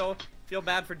kind of feel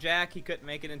bad for Jack. He couldn't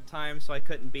make it in time, so I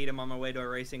couldn't beat him on my way to a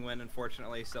racing win,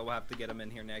 unfortunately. So we'll have to get him in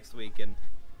here next week and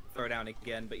throw down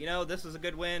again. But you know, this was a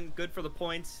good win, good for the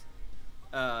points.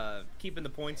 Keeping the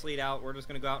points lead out. We're just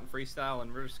gonna go out and freestyle,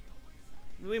 and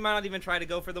we might not even try to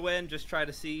go for the win. Just try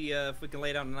to see if we can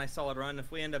lay down a nice solid run.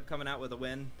 If we end up coming out with a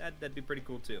win, that'd be pretty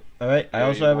cool too. All right. I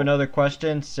also have another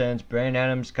question. Since Brandon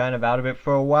Adams kind of out of it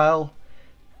for a while,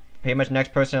 pretty much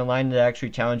next person in line to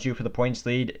actually challenge you for the points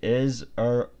lead is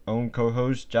our own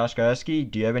co-host Josh Gajewski.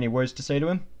 Do you have any words to say to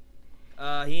him?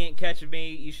 He ain't catching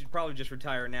me. You should probably just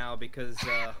retire now because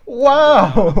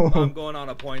wow, I'm going on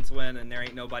a points win, and there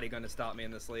ain't nobody going to stop me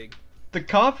in this league. The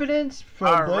confidence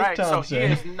from Blake Thompson. So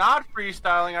he is not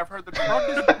freestyling. I've heard the truck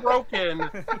is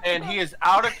broken, and he is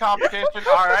out of competition.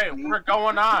 All right, we're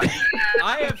going on.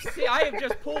 I have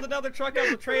just pulled another truck out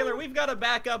of the trailer. We've got a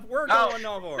backup. We're going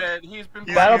over. He's been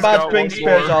BattleBots bring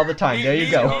spares all the time. There you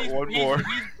go. One more.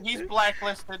 He's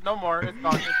blacklisted. No more. It's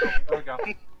gone. There we go.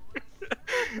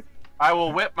 I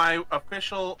will whip my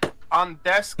official on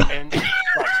desk and.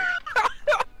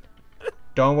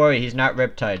 Don't worry, he's not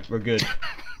Riptide. We're good.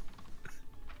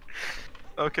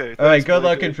 Okay. All right. Good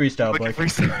luck in freestyle, Blake.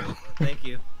 Thank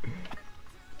you.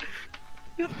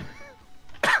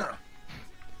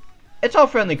 It's all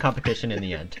friendly competition in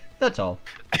the end. That's all.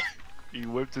 He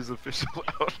whipped his official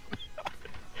out.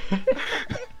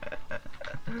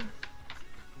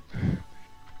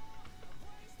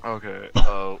 Okay.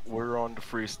 We're on to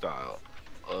freestyle.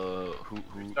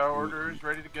 Freestyle order is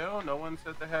ready to go. No one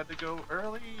said they had to go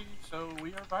early, so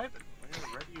we are vibing.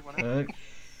 We're ready whenever.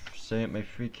 Setting up my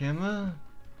free camera.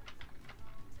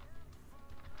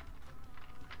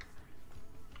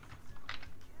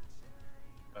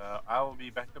 I will be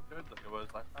back up good like it was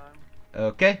last time.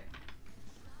 Okay.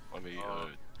 Let me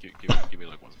give me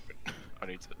like 1 second. I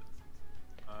need to.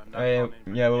 Alright,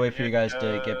 yeah, we'll wait for you guys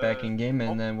to get back in game,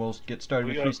 and then we'll get started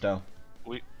with freestyle.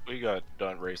 We got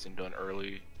done racing done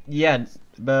early. Yeah,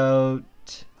 about,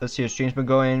 let's see, our stream's been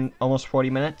going almost 40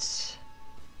 minutes.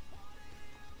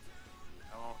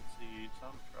 I won't see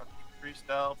some truck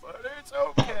freestyle, but it's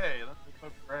okay. That's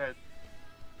a red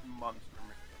monster.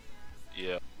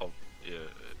 Yeah, yeah.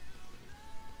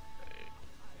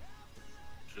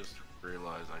 I just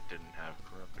realized I didn't have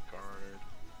corrupt the card,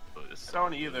 but it's. I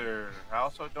don't either. I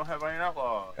also don't have Iron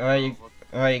Outlaw. Alright,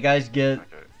 you guys get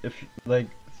Okay. like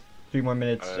 3 more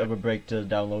minutes of a break to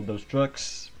download those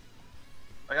trucks.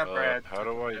 I got Brad. How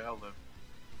do I? Yeah,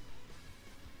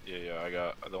 Yeah, I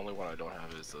got. The only one I don't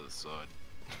have is the Sud.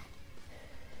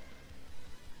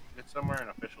 It's somewhere in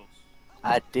officials.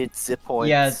 I did zip points.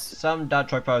 Yeah, some dot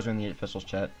truck files are in the officials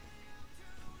chat.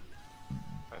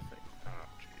 I think. Oh,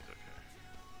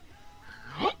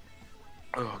 jeez. Okay.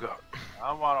 Oh god.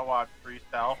 I want to watch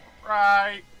freestyle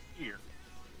right here.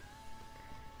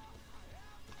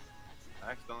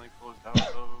 I accidentally closed out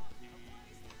of the...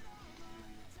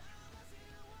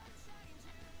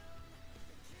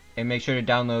 And make sure to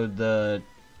download the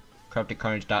corrupted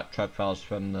carnage dot truck files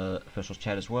from the officials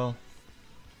chat as well.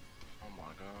 Oh my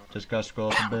god. Just gotta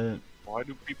scroll up a bit. Why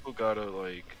do people gotta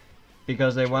like?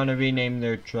 Because they want to rename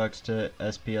their trucks to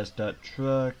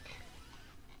SPS.truck.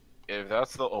 If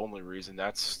that's the only reason,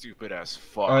 that's stupid as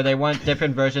fuck. Or they want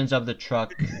different versions of the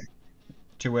truck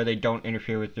to where they don't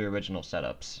interfere with their original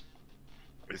setups.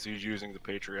 Is he using the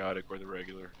patriotic or the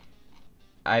regular?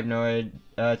 I have no idea.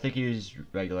 I think he's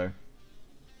regular.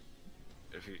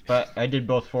 If he... But I did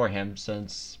both for him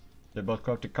since they're both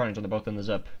corrupted carnage and they're both in the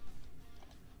zip.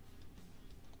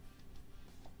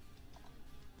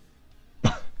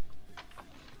 Alright,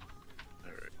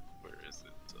 where is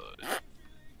it?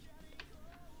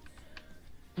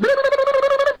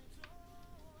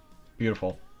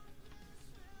 Beautiful.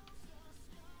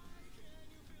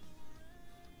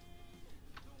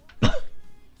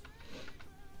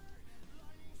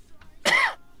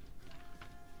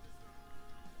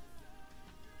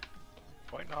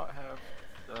 Do I not have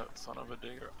that son of a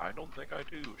digger? I don't think I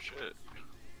do. Shit.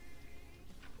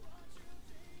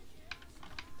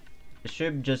 It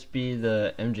should just be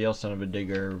the MGL son of a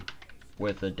digger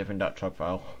with a different dot truck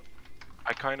file.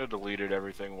 I kind of deleted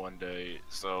everything one day,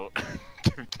 so.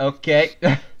 Okay.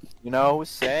 You know,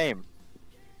 same.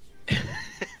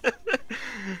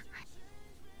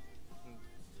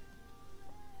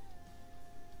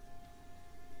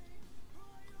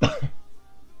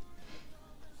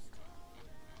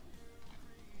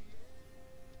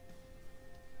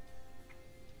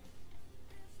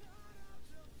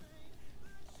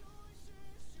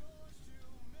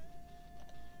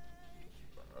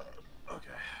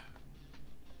 Okay.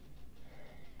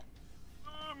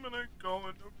 I'm gonna go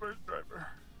into first driver.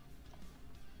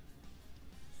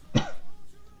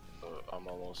 I'm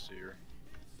almost here.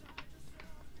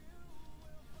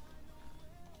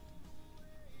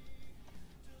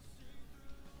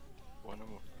 When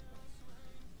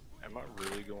am I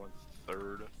really going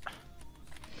third?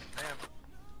 Damn.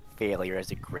 Failure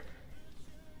as a grip.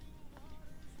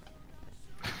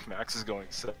 Max is going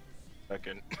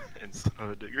second in son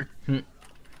of a digger.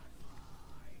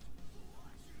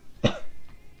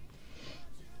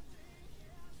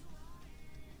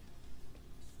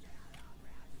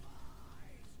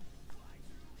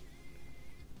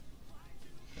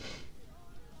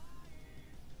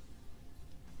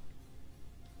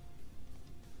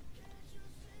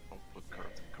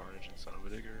 Carnage and son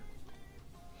of a digger.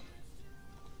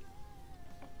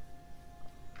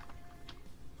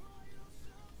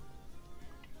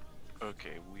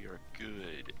 Okay, we are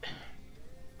good.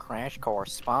 Crash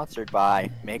Course sponsored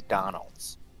by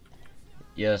McDonald's.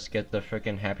 Yes, get the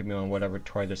frickin' Happy Meal and whatever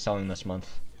toy they're selling this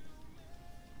month.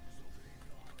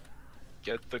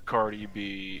 Get the Cardi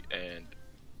B and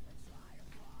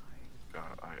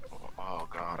God, oh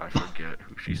god, I forget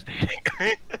who she's dating.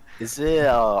 Is it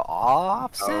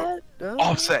Offset?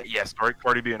 Offset, yes,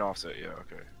 Cardi B and Offset, yeah,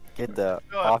 okay. Get the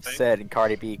Still a thing. Offset and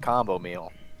Cardi B combo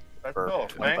meal That's for still a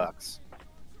thing. $20.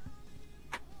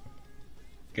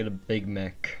 Get a Big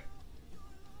Mac.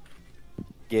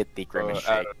 Get the Grimace Shake.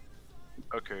 Adam,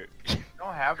 okay.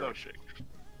 Don't have Grimace those. shake.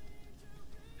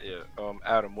 Yeah,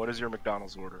 Adam, what is your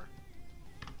McDonald's order?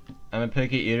 I'm a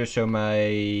picky eater, so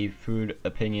my food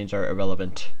opinions are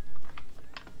irrelevant.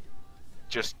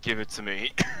 Just give it to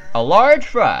me. A large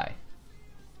fry.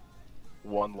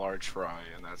 One large fry,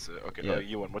 and that's it. Okay, Yeah.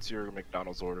 Ewan, what's your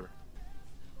McDonald's order?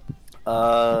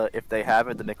 If they have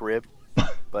it, the McRib.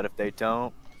 But if they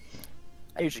don't,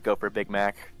 I usually go for a Big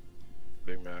Mac.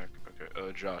 Big Mac.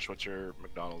 Okay, Josh, what's your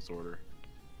McDonald's order?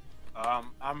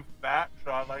 I'm fat,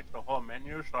 so I like the whole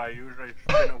menu, so I usually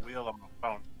spin a wheel on my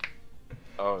phone.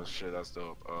 Oh shit, that's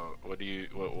dope. What do you,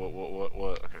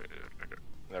 what? Okay,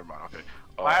 never mind. Okay.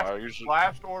 Last, I usually.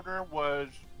 last order was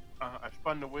I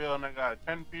spun the wheel and I got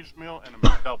a 10-piece meal and a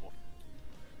McDouble.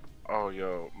 Oh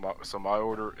yo, so my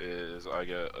order is I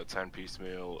get a 10-piece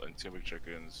meal and 2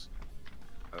 McChickens,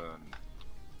 and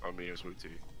a medium sweet tea.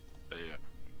 Yeah.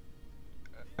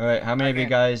 Alright, how many of you Okay.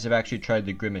 guys have actually tried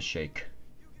the Grimace Shake?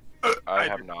 I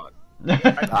have not.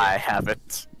 I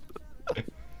haven't.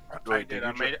 Wait, I did. did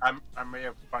I may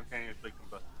have spontaneously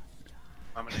combusted.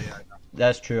 I'm an AI now.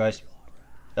 That's true,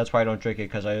 that's why I don't drink it,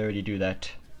 because I already do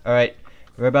that. Alright,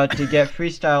 we're about to get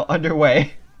freestyle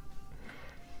underway.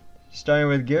 Starting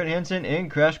with Garrett Hansen and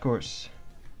Crash Course.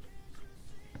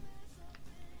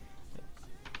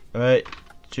 Alright,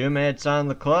 2 minutes on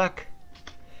the clock.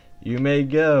 You may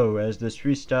go, as this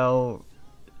freestyle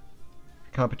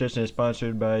competition is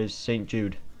sponsored by St.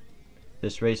 Jude.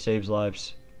 This race saves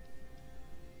lives.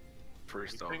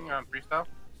 Freestyle. Thing on freestyle?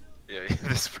 Yeah,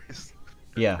 this freestyle.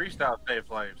 Yeah. Freestyle saves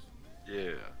lives.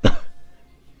 Yeah.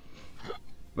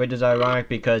 Which is ironic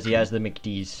because he has the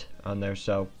McDee's on there,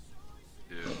 so.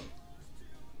 Yeah.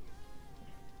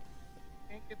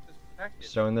 Can't get this package.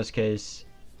 So in this case,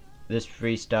 this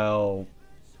freestyle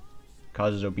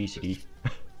causes obesity.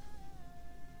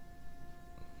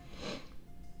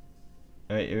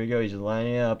 Alright, here we go. He's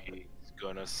lining up. He's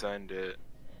gonna send it.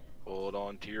 Hold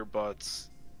on to your butts.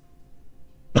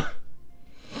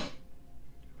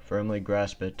 Firmly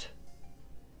grasp it.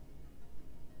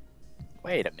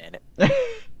 Wait a minute.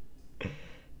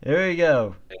 Here we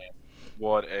go.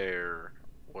 What air.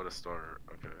 What a start.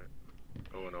 Okay.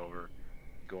 Going over.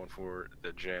 Going for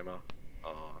the jammer.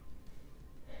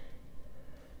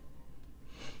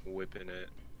 Whipping it.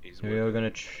 He's Here we go.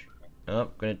 whipping.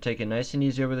 Gonna take it nice and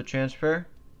easy over the transfer.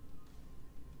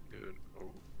 Good.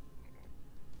 Oh.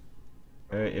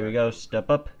 Alright, here we go. Step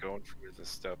up. Going for the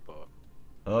step up.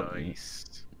 Up.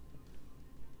 Nice.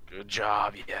 Good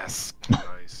job. Yes.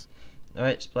 Nice.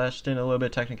 Alright, splashed in a little bit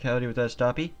of technicality with that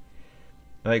stoppie.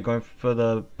 Alright, going for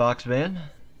the box van.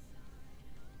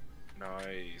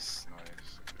 Nice.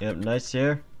 Nice. Yep, nice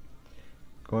here.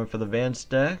 Going for the van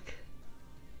stack.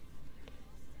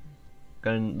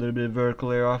 Got a little bit of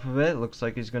vertical air off of it. Looks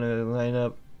like he's gonna line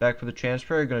up back for the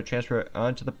transfer. Gonna transfer it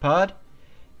onto the pod.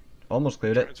 Almost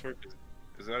cleared it. Transfer,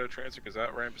 is that a transfer? Because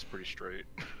that ramp is pretty straight.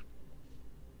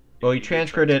 Well, he You did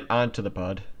transferred it onto the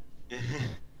pod.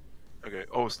 Okay.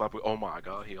 Oh, stop. Oh my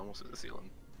god, he almost hit the ceiling.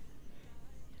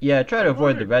 Yeah, try to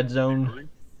avoid the red zone.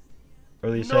 Or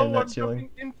at least No hitting one that ceiling.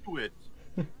 jumping into it.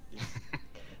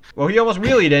 Well, he almost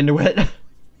wheelied into it.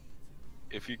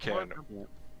 If you can,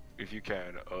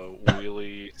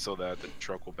 wheelie so that the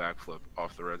truck will backflip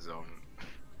off the red zone.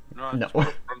 No. No. Just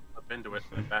front flip into it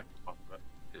and then back off of it.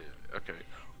 Yeah. Okay.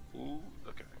 Ooh.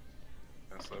 Okay.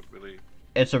 That's not really.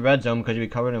 It's a red zone because you be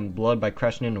covered in blood by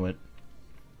crashing into it.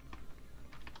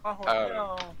 Oh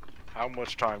no. How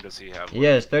much time does he have? He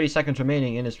has 30 seconds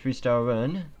remaining in his freestyle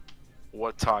run.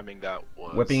 What timing that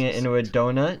was? Whipping it into a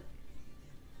donut.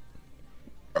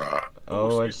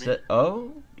 Oh, excuse it's me. it.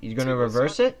 Oh, he's gonna See what's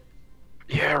reverse up? it.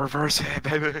 Yeah, reverse it,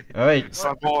 baby. All right,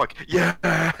 Stop block. Yeah,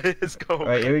 let's go. all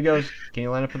right. Here we go. Can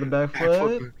you line up for the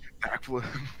backflip? Backflip.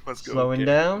 Let's go. Slowing Get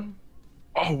it. down.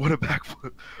 Oh, what a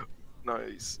backflip.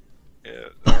 Nice. Yeah,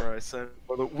 alright, send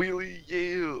for the wheelie,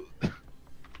 yeah.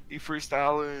 He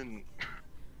freestyling.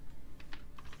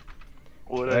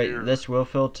 What All a right, here. this will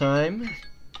fill time.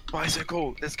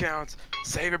 Bicycle, this counts.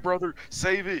 Save it, brother.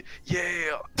 Save it.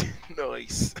 Yeah.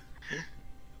 Nice.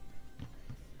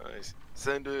 Nice.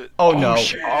 Send it. Oh, no.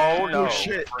 Shit. Oh, no.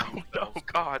 Shit. Oh no,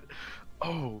 God.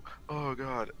 Oh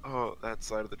God. Oh, that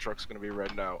side of the truck's gonna be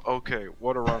red now. Okay,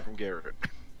 what a run from Garrett.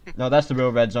 No, that's the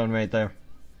real red zone right there.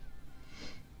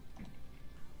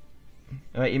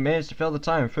 All right, you managed to fill the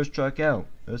time. First truck out.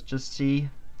 Let's just see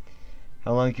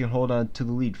how long you can hold on to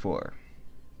the lead for.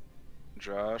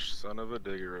 Josh, son of a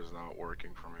digger, is not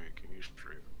working for me. Can you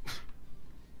stream?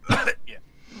 Yeah.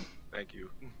 Thank you.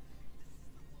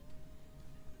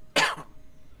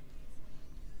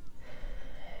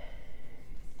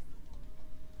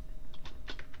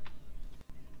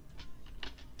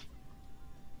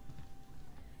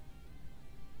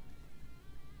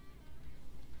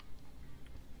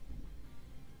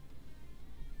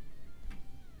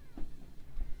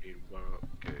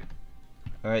 Okay.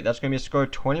 All right, that's gonna be a score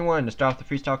of 21 to start off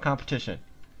the freestyle competition.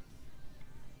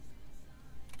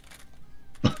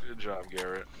 Good job,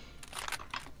 Garrett.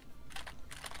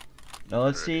 Now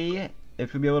let's see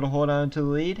if we'll be able to hold on to the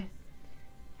lead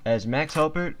as Max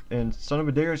Halpert and Son of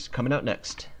a Digger is coming out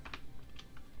next.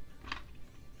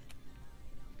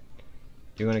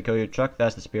 You're gonna kill your truck?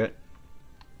 That's the spirit.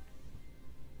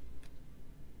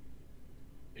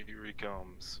 Here he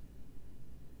comes.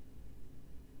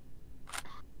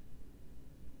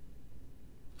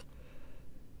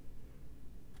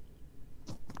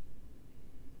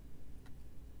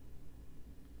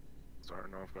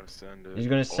 Starting off, gonna send it. He's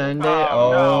gonna send it.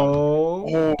 Oh,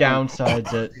 Oh,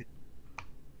 downsides it.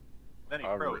 Then he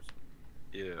I froze.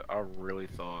 Yeah, I really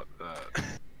thought that.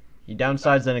 He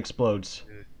downsides then explodes.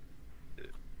 Yeah,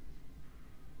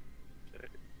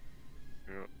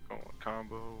 going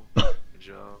combo. Good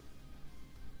job.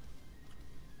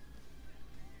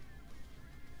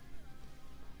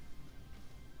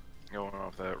 Going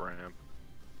off that ramp.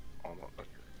 Almost. Okay.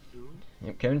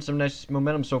 Yep, carrying some nice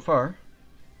momentum so far.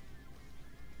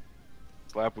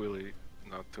 Slap wheelie,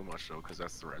 not too much though, because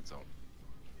that's the red zone.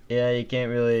 Yeah, you can't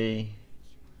really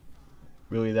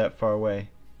that far away.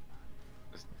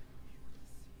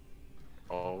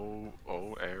 Oh,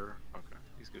 air. Okay,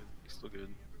 he's good. He's still good.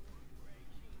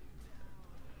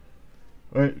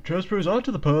 Alright, transfers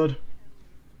onto the pod.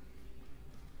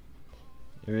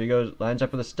 Here he goes, lines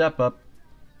up with a step up.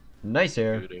 Nice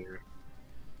air. Good air.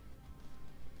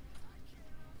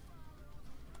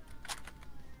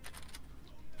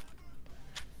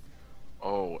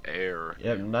 Oh, air.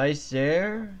 Yep, nice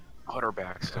air. Putter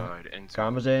backside. Into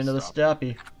Karma's into the stop.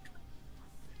 steppy.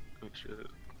 Good shit.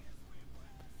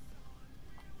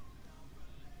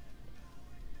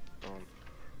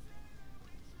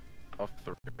 Off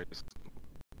the race.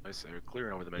 Nice air.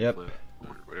 Clearing over the main Yep. flip.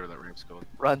 Whatever that ramp's called.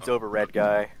 Runs Oh, over red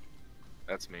guy.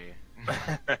 That's me.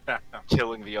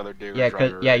 Killing the other digger Yeah,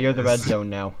 driver. yeah, you're the red zone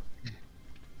now.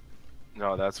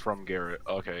 No, that's from Garrett.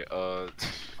 Okay,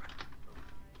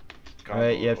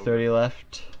 Alright, you have 30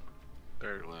 left.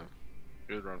 30 left.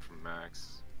 Good run from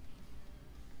Max.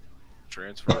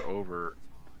 Transfer over.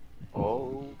 Oh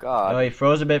Oh, god. he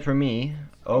froze a bit for me.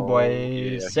 Oh boy,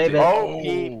 yeah, save he it.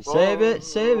 did. Oh, Save it,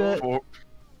 save it. For-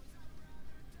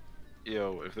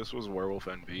 Yo, if this was Werewolf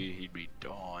NB, he'd be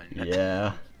done.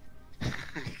 Yeah.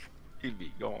 He'd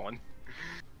be gone.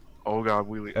 Oh god,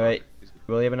 wheelie. Alright,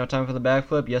 will he have enough time for the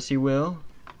backflip? Yes, he will.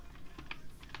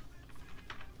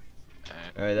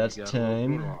 Alright, that's he got a little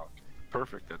time. moonwalk.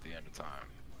 Perfect at the end of time.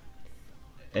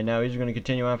 And now he's going to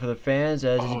continue on for the fans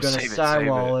as he's Oh, going to save it,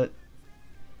 sidewall it.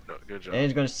 No, good job. And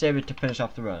he's going to save it to finish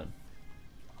off the run.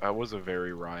 That was a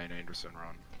very Ryan Anderson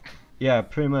run. Yeah,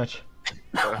 pretty much.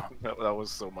 that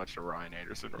was so much a Ryan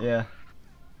Anderson run. Yeah.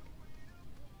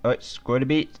 Alright, score to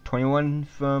beat. 21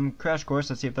 from Crash Course.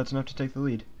 Let's see if that's enough to take the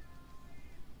lead.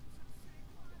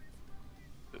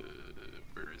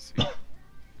 Where is he?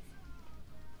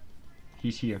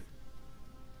 He's here.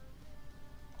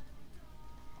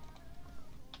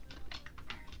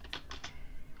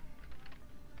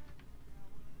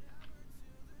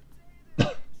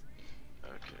 Okay.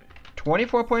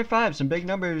 24.5, some big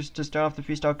numbers to start off the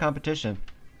freestyle competition.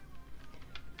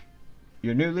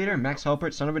 Your new leader, Max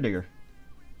Halpert, son of a digger.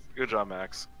 Good job,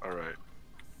 Max. Alright.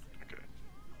 Okay.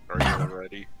 Are you all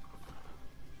ready?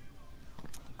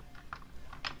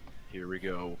 Here we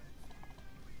go.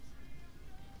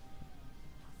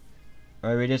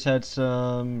 Alright, we just had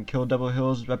some Kill Double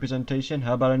Hills representation.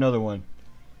 How about another one?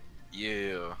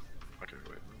 Yeah. Okay,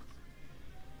 wait.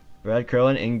 Brad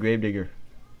Kerlin and Gravedigger.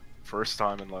 First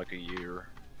time in like a year.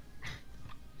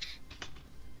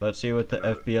 Let's see what the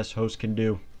FBS host can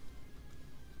do.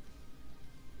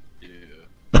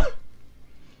 Yeah.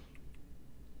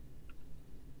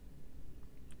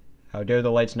 How dare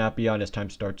the lights not be on as time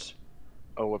starts.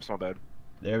 Oh, whoops, my bad.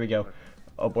 There we go.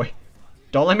 Oh boy.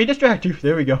 Don't let me distract you.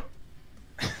 There we go.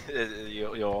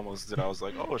 You almost did. I was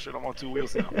like, oh shit, I'm on two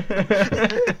wheels now.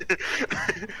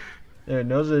 There,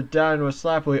 nose it down with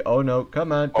Slapway. Oh no,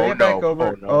 come on. Bring Oh, it back no.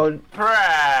 over. Oh, no.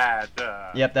 Brad!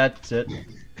 Yep, that's it.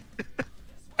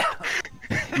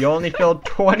 You only filled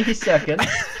 20 seconds.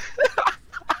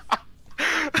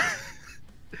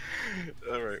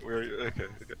 Alright,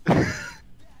 okay.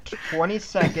 20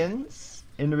 seconds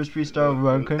into his freestyle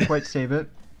run. Couldn't quite save it.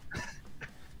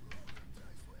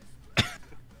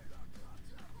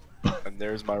 And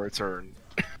there's my return.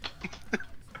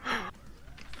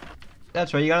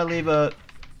 That's right, you gotta leave a...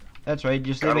 That's right,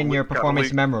 just leaving your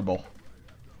performance memorable.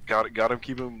 Gotta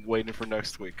keep him waiting for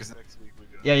next week, because next week we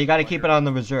got... Yeah, you gotta keep it on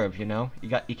the reserve, you know?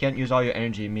 You can't use all your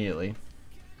energy immediately.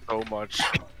 So much.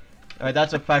 Alright,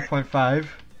 that's a 5.5.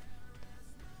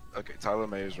 Okay, Tyler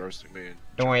May is roasting me.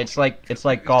 Don't worry, it's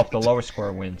like golf, the lower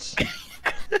score wins.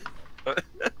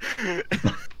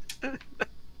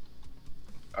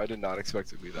 I did not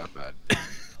expect it to be that bad.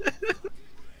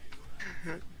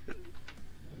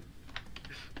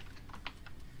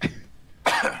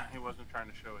 He wasn't trying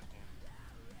to show his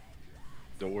hand.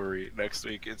 Don't worry, next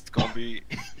week it's gonna be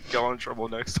y'all in trouble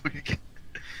next week.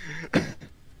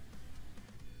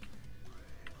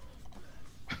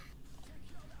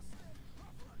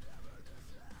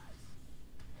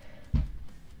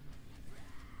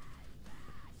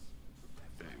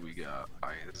 We got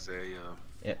Isiah.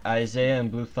 Yeah, Isiah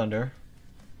and Blue Thunder.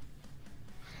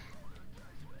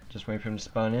 Just wait for him to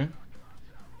spawn in.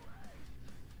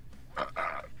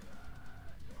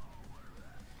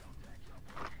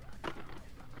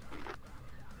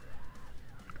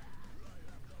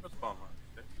 What's fun,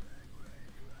 man?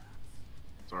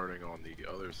 Starting on the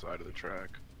other side of the track.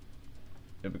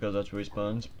 Yeah, because that's where he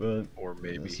spawns, but... Or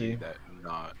maybe Let's see. that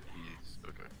not he's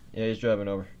okay. Yeah, he's driving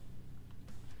over.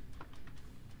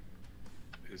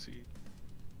 Is he?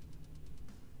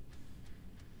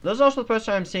 This is also the first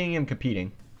time seeing him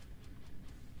competing.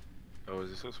 Oh, is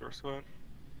this his first one?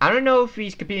 I don't know if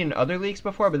he's competed in other leagues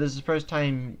before, but this is the first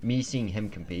time me seeing him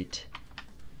compete.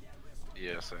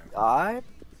 Yeah, same. I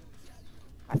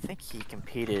think he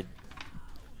competed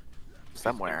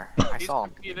somewhere. I He's saw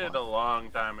him. competed a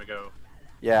long time ago.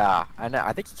 Yeah, I know.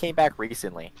 I think he came back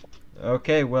recently.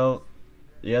 Okay, well,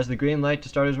 he has the green light to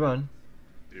start his run.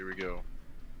 Here we go.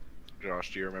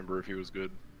 Josh, do you remember if he was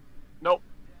good? Nope.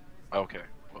 Okay,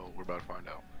 well, we're about to find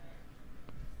out.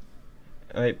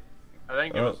 Alright, I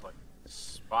think it Oh. was like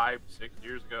 5, 6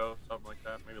 years ago, something like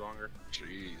that, maybe longer.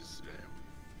 Jeez, damn.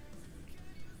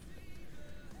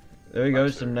 there we go,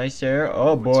 Nice some air. nice air. Oh,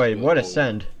 Oh it's boy, good. what a Oh.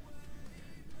 send.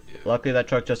 Yeah. Luckily that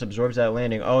truck just absorbs that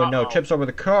landing. Oh no, Uh-oh. trips over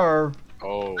the car.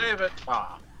 Oh, Save it.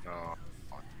 Ah. no.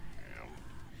 Damn.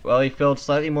 Well, he filled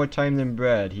slightly more time than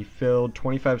Brad. He filled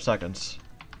 25 seconds.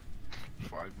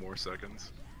 5 more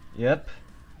seconds. Yep.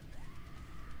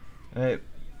 Alright.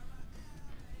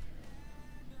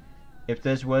 If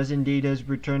this was indeed his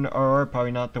return to RR,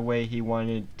 probably not the way he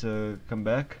wanted to come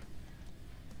back.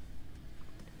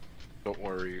 Don't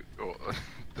worry. Oh,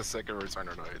 the second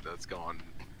returner night, that's gone.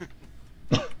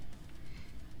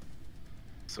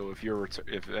 So if you're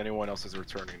if anyone else is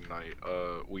returning tonight,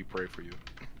 we pray for you.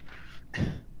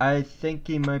 I think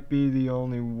he might be the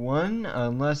only one,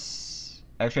 unless...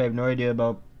 Actually, I have no idea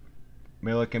about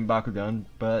Malik and Bakugan,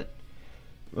 but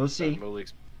we'll see.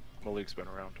 Malik's been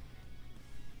around.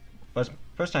 Well, it's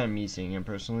first time me seeing him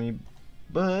personally,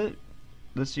 but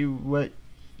let's see what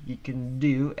he can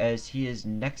do as he is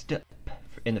next up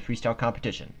in the freestyle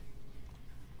competition.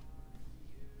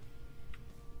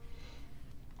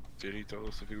 Did he tell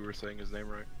us if we were saying his name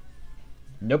right?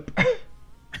 Nope.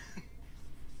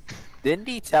 Didn't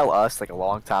he tell us like a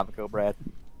long time ago, Brad?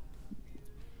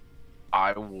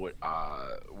 I would.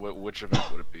 Which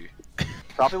event would it be?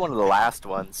 Probably one of the last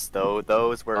ones, though.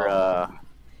 Those were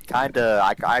kinda.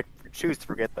 I choose to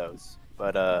forget those,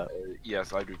 but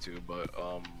Yes, I do too. But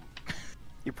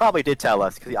you probably did tell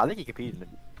us because I think he competed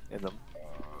in them.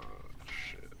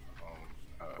 shit.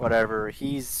 Whatever.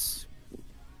 He's.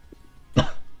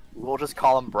 We'll just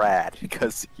call him Brad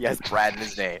because he has Brad in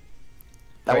his name.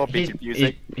 That won't be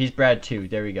confusing. He's Brad too.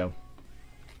 There we go.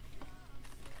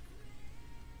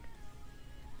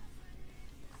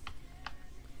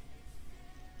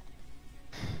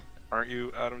 Aren't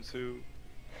you Adam too?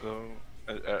 Though,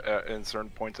 in certain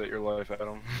points at your life,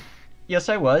 Adam. Yes,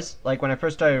 I was. Like when I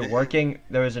first started working,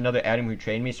 there was another Adam who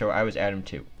trained me, so I was Adam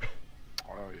too.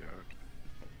 Oh yeah.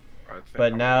 I think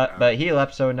But I'm now, Adam. but he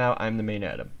left, so now I'm the main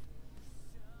Adam.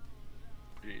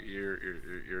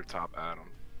 You're top Adam.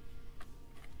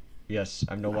 Yes,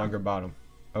 I'm no longer bottom.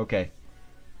 Okay.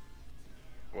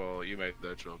 Well, you made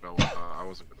that joke. I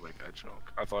wasn't gonna make that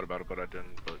joke. I thought about it, but I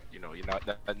didn't. But you know, you not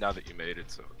now that you made it,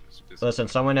 so it's Listen,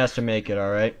 someone has to make it.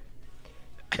 All right.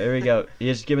 There we go. He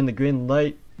is given the green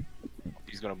light.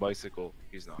 He's gonna bicycle.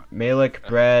 He's not. Malik,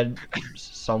 Brad,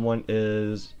 someone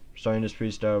is starting his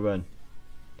freestyle run.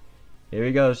 Here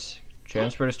he goes.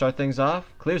 Transfer to start things off.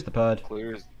 Clears the pod.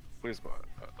 Clears spot.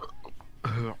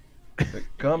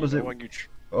 Combos You it. know when you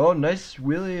Oh, nice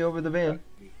wheelie over the van.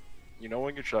 You know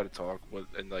when you try to talk,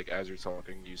 and like as you're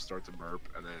talking, you start to burp,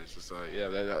 and then it's just like,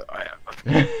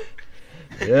 yeah,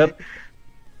 Yep.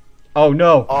 Oh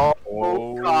no.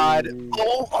 Oh God!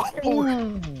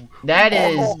 Oh, That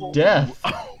is death.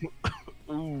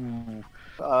 Ooh.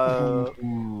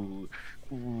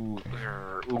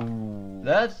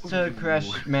 That's a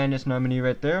Crash Madness nominee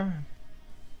right there.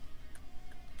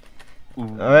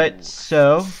 Alright,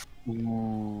 so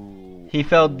he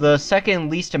filled the second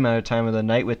least amount of time of the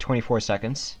night with 24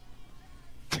 seconds.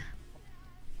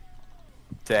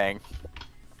 dang!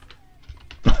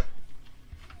 That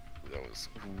was.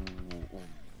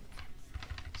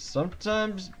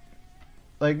 Sometimes,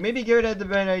 like, maybe Garrett had the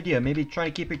right idea. Maybe try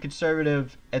to keep it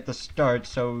conservative at the start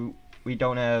so we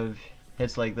don't have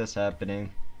hits like this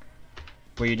happening,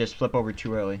 where you just flip over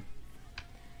too early.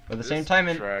 But at the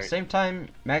same time,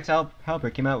 Max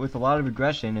Halpert came out with a lot of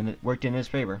aggression, and it worked in his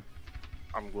favor.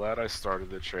 I'm glad I started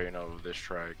the train of this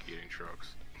track eating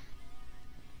trucks.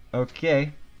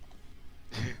 Okay.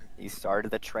 He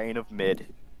started the train of mid.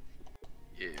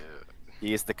 Yeah.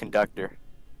 He is the conductor.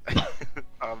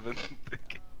 I've been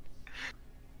thinking.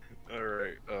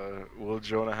 Alright, will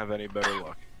Jonah have any better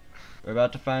luck? We're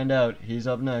about to find out. He's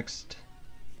up next.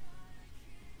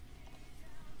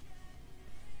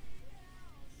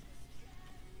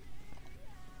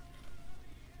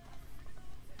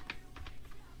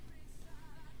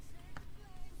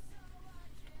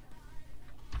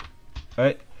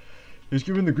 Alright. He's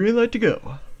given the green light to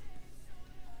go.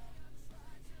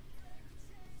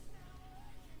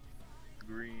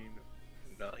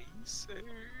 Save.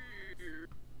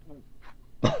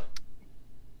 Over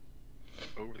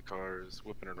the cars,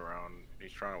 whipping it around.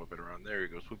 He's trying to whip it around. There he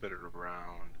goes, whipping it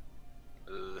around.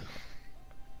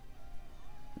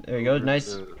 There you go. Over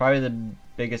Nice. the- Probably the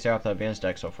biggest air off the advanced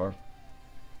deck so far.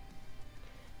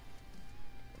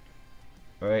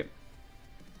 Alright.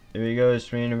 There he goes,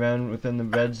 swinging around within the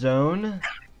red zone.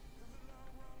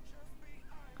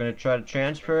 Gonna try to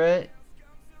transfer it.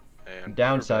 And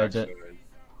Downsides it. backside.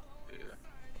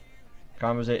 Yeah.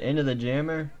 Combos it into the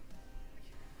jammer.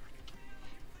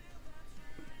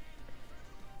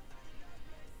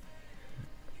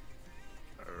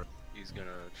 Alright, he's gonna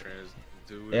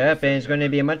do it. Yep, and it's going to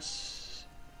be a much...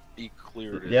 He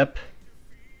cleared it. Yep.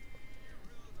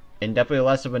 And definitely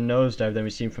less of a nosedive than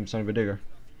we've seen from Son of a Digger.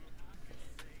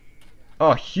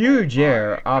 Oh, huge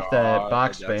air off that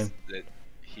box span.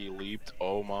 He leaped.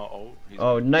 Oh my.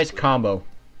 Oh, nice combo.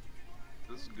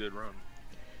 This is a good run.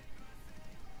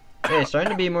 Hey,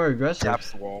 starting to be more aggressive.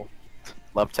 Taps the wall.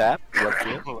 Love tap. Love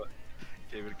kill.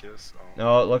 Gave it a kiss.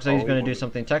 Oh, it looks like he's going to do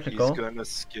something technical. He's gonna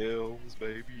skills,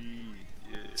 baby.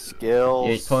 Yeah. Skills.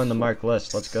 Yeah, he's pulling the mark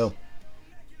list. Let's go.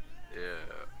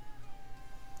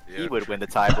 Yeah. He would win the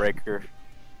tiebreaker.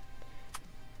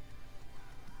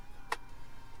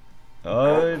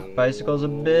 Oh, bicycles a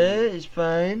bit. He's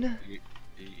fine. He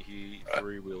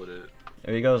three-wheeled it.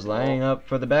 There he goes, lining up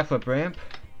for the backflip ramp.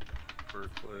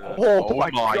 Oh my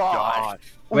god.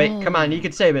 Wait, come on, you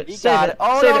can save it. He Save got it. it.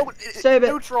 Oh Save no. it. Save it.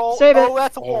 Neutral. Save it. Oh,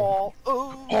 that's a wall.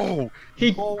 Oh. He.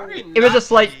 I did It was a not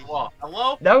slight. see wall.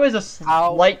 Hello? That was a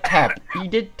Ow. slight tap. He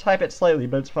did type it slightly,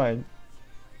 but it's fine.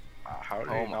 How did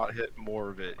Oh he my- not hit more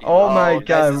of it? Oh my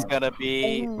god. This is gonna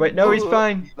be. Wait, no, he's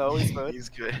fine. No, he's good. He's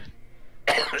good.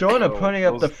 Jonah Oh, putting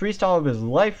up the those- freestyle of his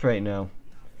life right now.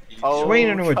 Oh, Swinging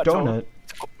into a God, donut.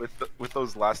 With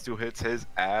those last two hits, his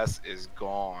ass is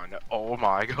gone. Oh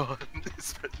my god.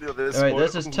 This Alright, one-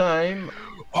 this is time.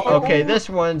 Oh. Okay, this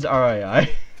one's RII.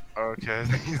 Okay.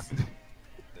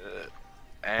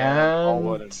 and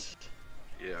all of And it.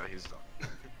 Yeah, he's done.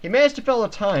 he managed to fill a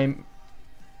time.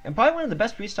 And probably one of the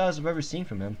best freestyles I've ever seen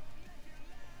from him.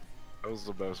 That was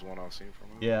the best one I've seen from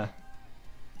him. Yeah.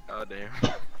 God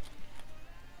damn.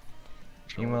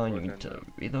 Meanwhile, I need to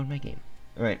reload my game.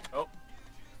 Alright.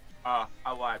 I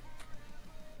lied.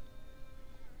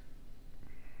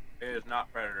 It is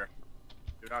not Predator.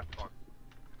 Do not spawn.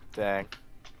 Dang.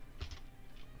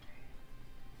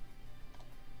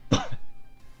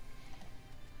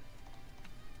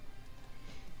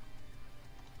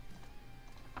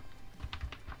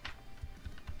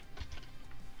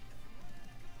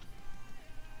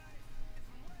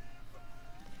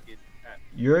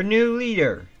 Your new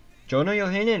leader, Jonah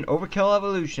Ylhainen, Overkill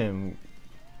Evolution,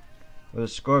 with a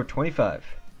score of 25.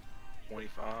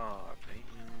 25. Damn.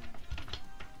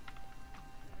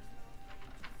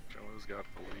 Jonah's got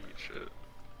the lead. Shit.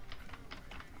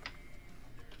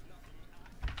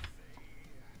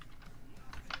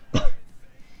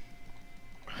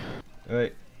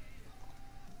 Alright.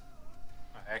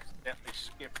 I accidentally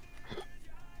skipped.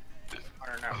 I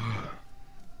don't know.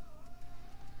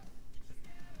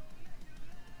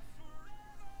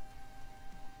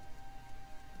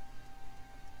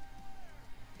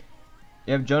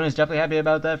 Yep, Jonah's definitely happy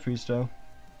about that freestyle.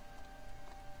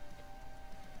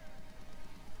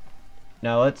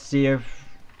 Now let's see if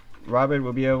Robert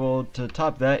will be able to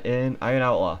top that in Iron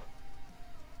Outlaw.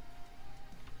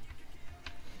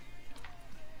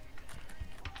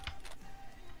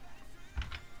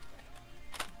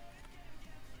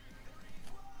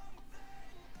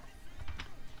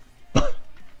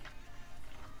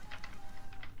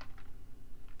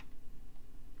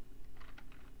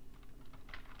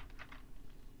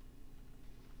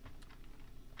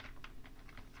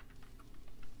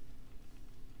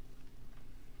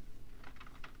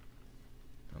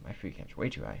 My free camp's way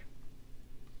too high.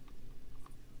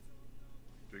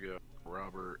 We got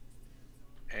Robert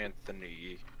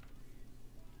Anthony.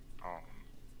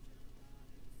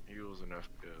 He was an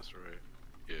FPS, right?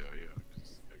 Yeah.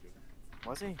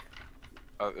 Was he?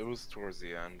 It was towards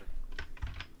the end.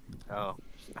 Oh,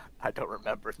 I don't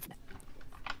remember.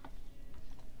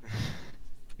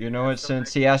 You know what,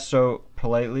 since he asked so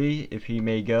politely if he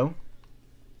may go,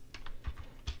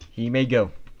 he may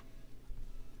go.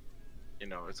 You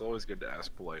know, it's always good to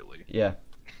ask politely. Yeah.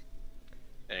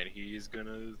 And he's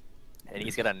gonna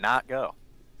not go.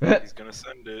 he's gonna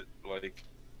send it like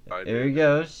I There did. he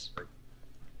goes.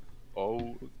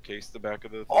 Oh, case the back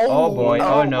of the Oh boy,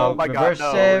 oh no. Oh my God, Reverse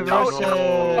no. save, No, reverse no, save.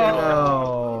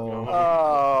 no. No.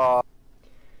 Oh.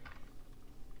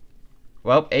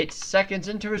 Well, 8 seconds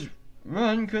into his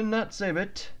run, could not save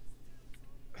it.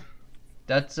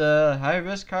 That's a high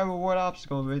risk, high reward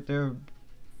obstacle right there.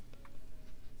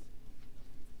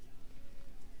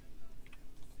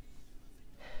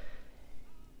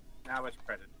 Now it's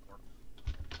Predator.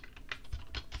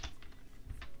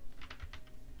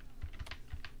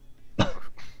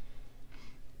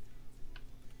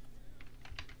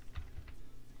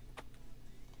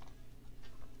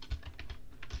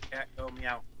 Cat go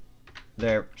meow.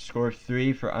 There, score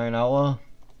 3 for Iron Outlaw.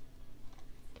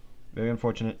 Very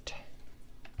unfortunate.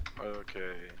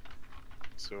 Okay.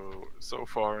 So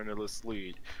far into this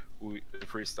lead, we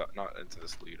freestyle not into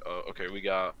this lead. Okay, we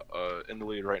got in the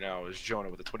lead right now is Jonah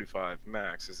with a 25.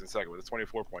 Max is in second with a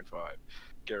 24.5.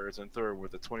 Garrett's in third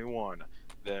with a 21.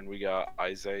 Then we got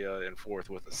Isiah in fourth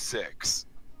with a 6.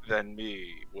 Then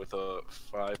me with a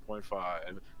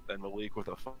 5.5. Then Malik with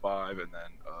a 5, and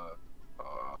then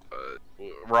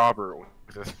Robert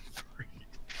with a 3.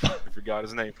 I forgot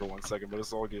his name for 1 second, but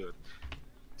it's all good.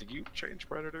 Did you change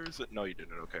Predators? No, you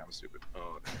didn't. Okay, I'm stupid.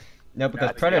 No, because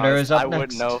to be Predator honest, is up I next.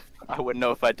 wouldn't know. I wouldn't know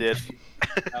if I did.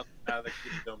 Now the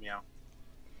kid go meow.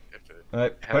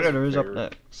 Alright, It has Predator is up very-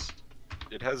 next.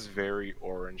 It has very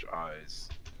orange eyes.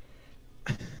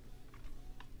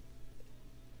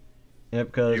 Yep,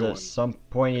 because Ewan. at some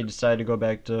point he decided to go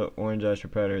back to Orange Eyes for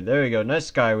Predator. There we go. Nice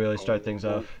sky wheel to start things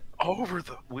off. Over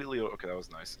the wheelie. Okay, that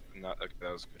was nice. Not okay,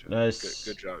 that was good. Nice.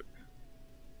 Good job.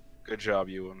 Good job,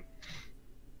 Ewan.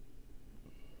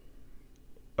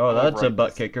 Oh, that's a Alright, butt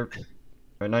this- kicker.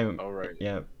 Or not even. All right.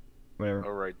 Yeah, whatever.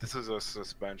 All right. This is a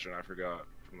suspension. I forgot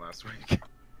from last week.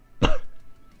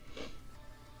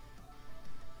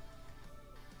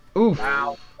 Oof.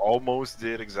 Wow. Almost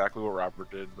did exactly what Robert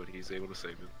did, but he's able to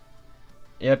save it.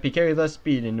 Yep, he carried less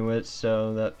speed into it,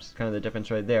 so that's kind of the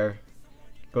difference right there.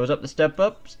 Goes up, step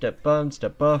on,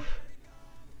 step off.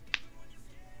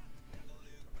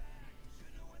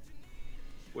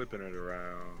 Whipping it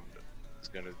around. It's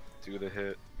gonna do the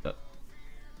hit.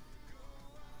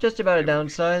 Just about a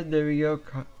downside. There we go.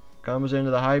 Combos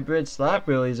into the hybrid. Slap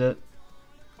wheelies it.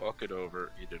 Walk it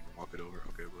over. He didn't walk it over.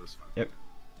 Okay, well, that's fine.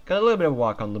 Got a little bit of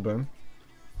walk on the berm.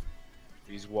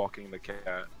 He's walking the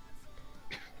cat.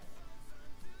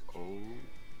 Oh.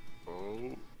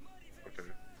 Okay.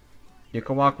 You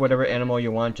can walk whatever animal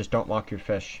you want, just don't walk your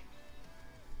fish.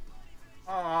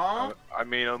 Aww. I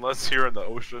mean, unless you're in the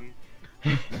ocean.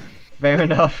 Fair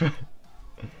enough.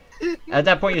 At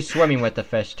that point, you're swimming with the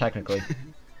fish, technically.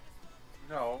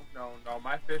 No.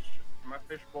 My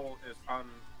fish bowl is on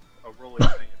a rolling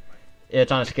thing.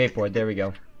 It's on a skateboard. There we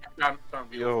go. It's on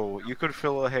wheels. Yo, you could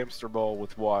fill a hamster ball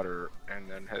with water, and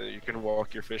then you can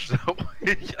walk your fish that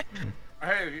way.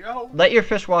 Hey, yo. Let your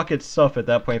fish walk itself at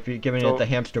that point if you're giving it So- the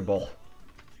hamster bowl.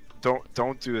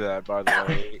 Don't do that, by the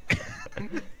way.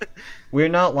 We're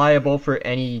not liable for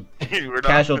any We're not-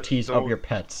 casualties of don't- your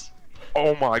pets.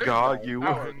 Oh my God, no you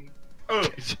power. win.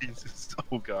 Jesus,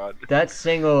 oh God. That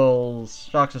single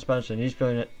shock suspension, he's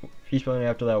feeling it. He's feeling it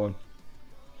after that one.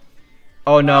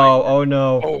 Oh no! Oh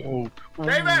no! Oh,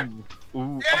 David!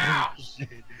 ooh, Yeah! oh, shit.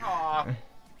 Aw.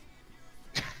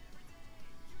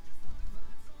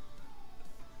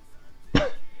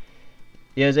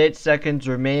 He has 8 seconds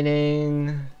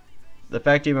remaining. The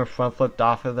fact he even front flipped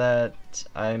off of that,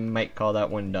 I might call that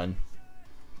one done.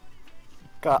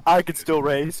 God, I can still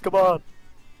race. Come on.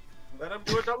 Let him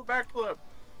do a double backflip.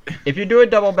 If you do a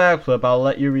double backflip, I'll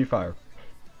let you refire.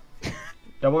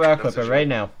 Double backflip That's a it right joke.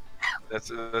 now. That's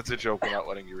a joke. We're not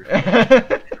letting you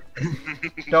refer.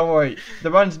 Don't worry,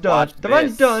 the run's done. Watch The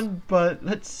run's this. done, but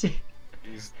let's see.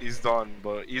 He's done,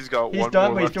 but he's got He's one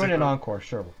done, more but he's left doing to an go. encore,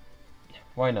 sure.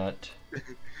 Why not?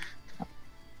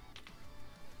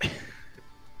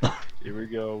 Here we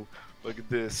go. Look at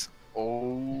this.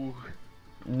 Oh.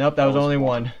 Nope, that was was only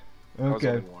one. one. That was Okay,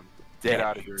 only one. Get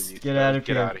out of here. You. get out of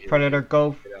Get here. out of here. Predator,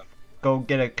 go. Get out. Go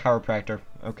get a chiropractor.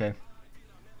 Okay.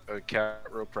 A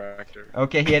chiropractor.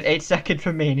 Okay, he had 8 seconds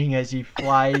remaining as he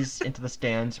flies into the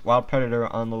stands. Wild Predator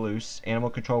on the loose. Animal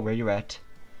control, where you at?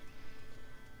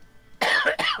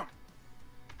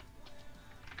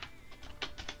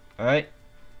 Alright.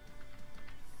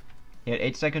 He had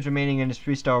 8 seconds remaining in his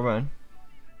freestyle run.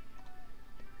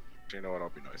 You know what? I'll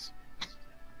be nice.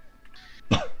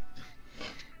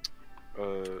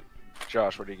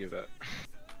 Josh, what do you give that?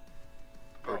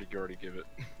 Or did you already give it?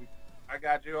 I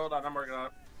got you. Hold on, I'm working on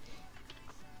it.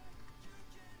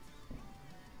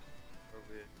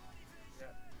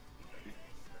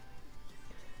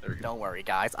 There we go. Don't worry,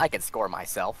 guys. I can score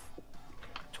myself.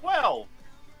 12.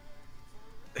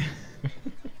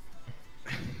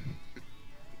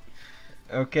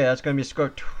 Okay, that's gonna be a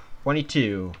score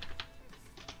 22.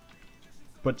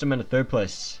 Puts him in a 3rd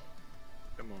place.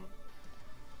 Come on.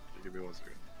 Give me 1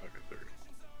 second. Okay, there we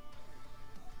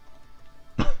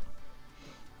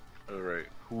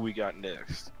who we got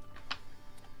next.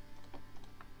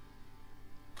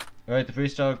 Alright, the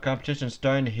freestyle competition's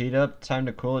starting to heat up. Time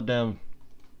to cool it down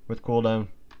with Cooldown.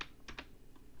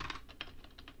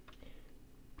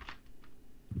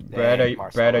 Brad, Dang,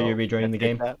 Brad, are Marcelo, you rejoining the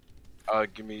take game?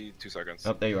 that? Give me 2 seconds.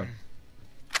 Oh, there you are.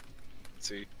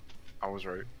 See, I was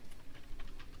right.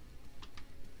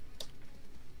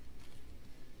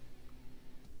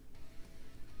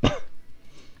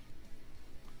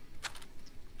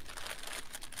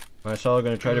 Marcelo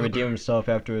gonna try to redeem himself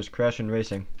after his crash in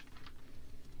racing.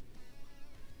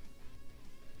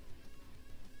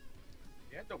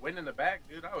 You had to win in the back,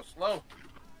 dude. I was slow.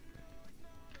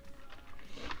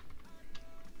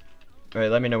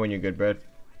 Alright, let me know when you're good, Brad.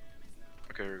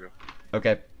 Okay, here we go.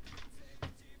 Okay.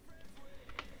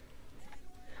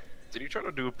 Did you try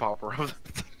to do a popper of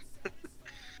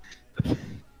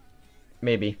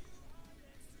Maybe.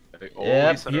 Oh,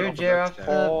 Yep, he sent it huge off the air back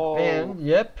off stand. the van.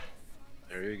 Yep.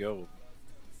 There you go.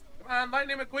 Come on,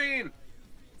 Lightning McQueen.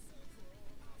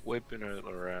 Whipping it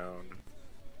around.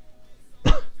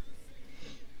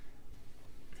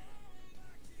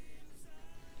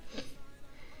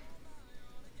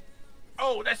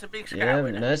 Oh, that's a big sky. Yeah,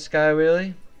 nice guy,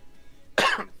 really.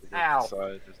 Ow.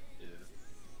 Side, just, yeah.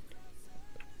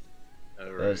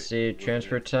 Alright. Let's see,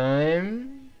 transfer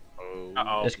time. Oh,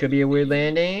 Uh-oh. This could be a weird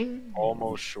landing.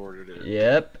 almost shorted it.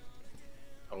 Yep.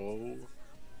 Oh,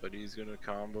 but he's gonna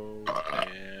combo,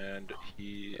 and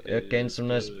he Getting is some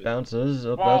nice good. bounces.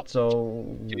 Oh, Well, that's all.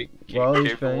 Gave, Well, he's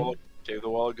gave the fine. wall, gave the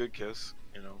wall a good kiss,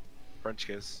 you know, French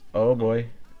kiss. Oh boy.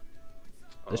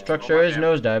 This truck Oh, sure my is bad.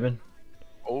 nosediving.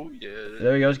 Oh yeah.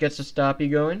 There he goes, gets the stoppy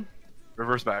going.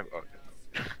 Reverse back. Okay.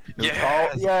 Oh,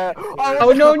 Yes. yeah.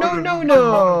 Oh no no no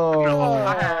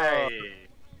no! Hey.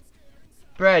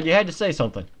 Brad, you had to say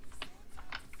something.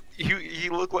 He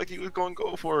looked like he was going to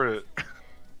go for it.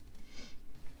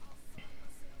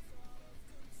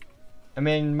 I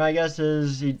mean, my guess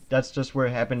is that's just where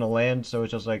it happened to land, so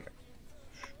it's just like,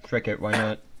 frick it, why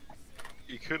not?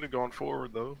 He could have gone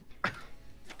forward though.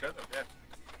 Good, yeah.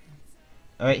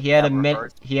 All right, he had That a minute.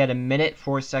 reverse. He had a minute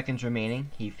 4 seconds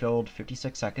remaining. He filled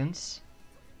 56 seconds.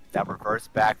 That reverse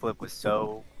backflip was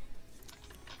so.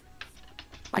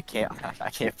 I can't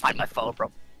find my phone,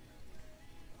 bro.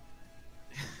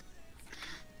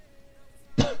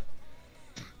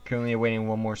 Currently awaiting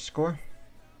one more score.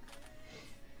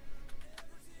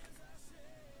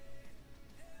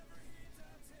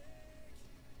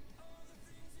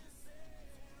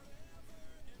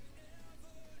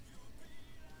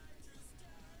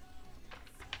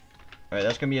 Alright,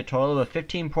 that's gonna be a total of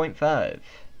 15.5.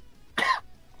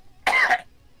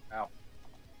 Ow.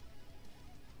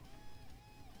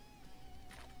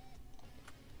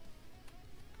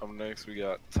 Up next we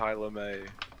got Tyler May.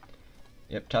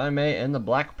 Yep, Tyler May and the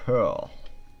Black Pearl.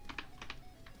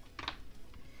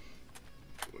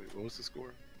 Wait, what was the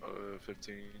score?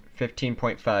 15.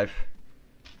 15.5. 15.5.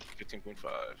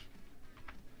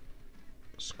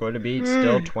 Score to beat,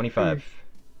 still 25.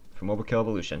 From Overkill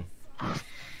Evolution.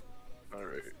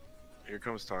 Alright. Here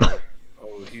comes Tyler.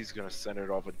 Oh, he's gonna send it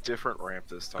off a different ramp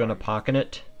this time. Gonna pocket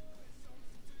it.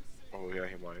 Oh yeah,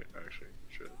 he might actually.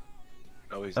 Should.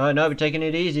 No, he's Oh no, but taking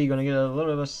it easy. Gonna get a little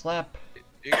bit of a slap.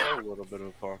 He got a little bit of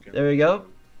a pocket. There we go.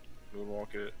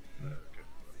 Moonwalk it. Okay.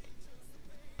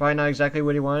 Probably not exactly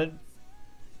what he wanted.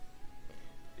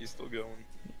 He's still going.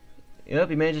 Yep,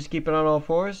 he manages to keep it on all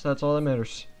fours. That's all that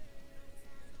matters.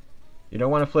 You don't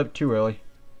want to flip too early.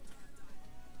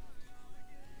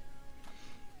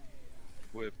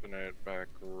 Whipping it back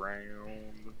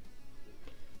around.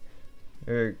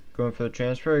 You're going for the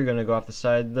transfer. You're gonna go off the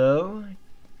side though.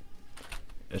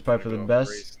 It's probably for the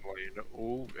best.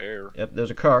 Oh, air. Yep,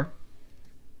 there's a car.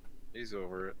 He's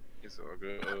over it. He's all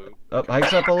good. Up,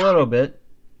 hikes up a little bit.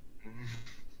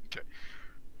 Okay.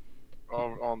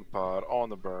 On the pod, on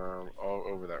the berm,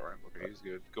 over that ramp. Okay, he's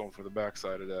good. Going for the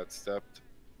backside of that. Stepped.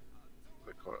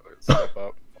 Step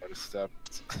up. I just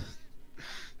stepped.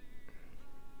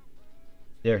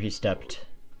 There, he stepped.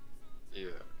 Yeah.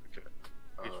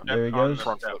 Okay. There he goes.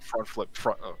 Front flip.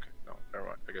 Okay. No, never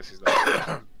mind. I guess he's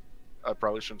not. I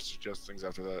probably shouldn't suggest things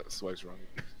after that. Swag's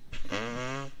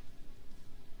running.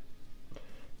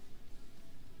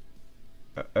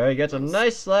 Alright, gets a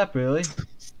nice slap, really.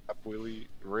 Slap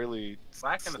really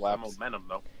Slacking some slaps. momentum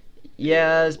though.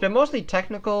 Yeah, it's been mostly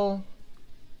technical.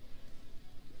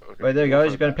 Okay, Right, there you go go. for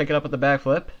He's gonna that. pick it up with the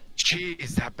backflip.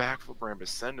 Jeez, that backflip ramp is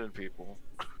sending people.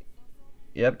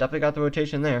 Yep, definitely got the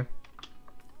rotation there.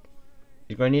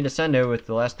 He's going to need to send it with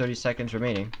the last 30 seconds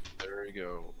remaining. There we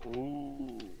go.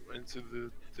 Ooh, into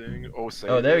the thing. Oh, save.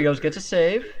 Oh, there he it. goes. Gets a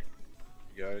save.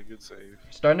 You got a good save.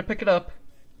 Starting to pick it up.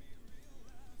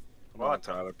 Come on,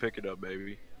 Tyler, pick it up,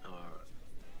 baby.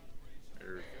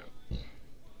 There we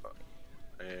go.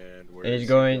 And where He's is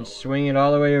going he swing it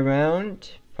all the way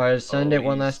around. Try to send it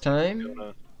one he's last time.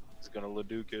 He's gonna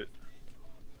Leduc it.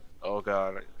 Oh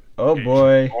god. Oh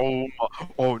boy. Oh my.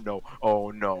 Oh no.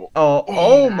 Oh no.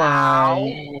 Oh my.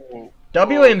 Oh,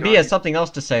 WMB God. has something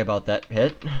else to say about that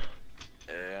hit.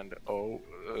 And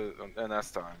and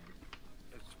that's time.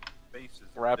 His face is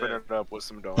Wrapping dead. it up with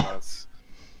some donuts.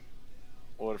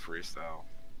 What a freestyle.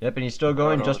 Yep, and he's still I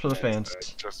going don't know just for the what to fans.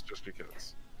 say, just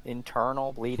because.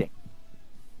 Internal bleeding.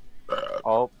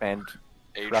 Oh, and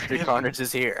Raptor Adrian. Carnage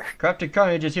is here. Crafted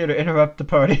Carnage is here to interrupt the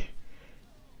party.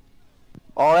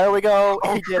 Oh, there we go.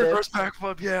 Oh, He did it. reverse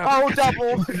backflip, yeah. Oh,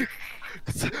 double.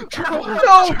 Triple.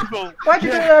 No! Triple. Why'd you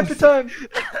do it after time?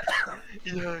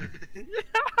 Yeah.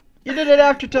 You did it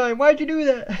after time. Why'd you do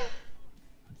that?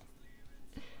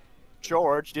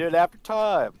 George did it after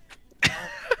time.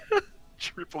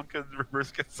 Triple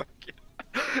reverse Gajewski.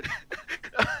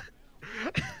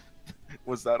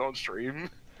 Was that on stream?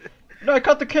 No, I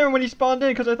cut the camera when he spawned in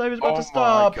because I thought he was about to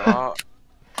stop. Oh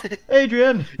my god.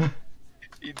 Adrian.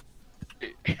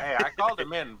 Hey, I called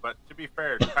him in, but to be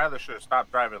fair, Tyler should have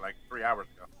stopped driving like 3 hours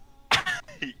ago.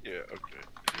 Yeah, okay.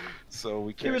 So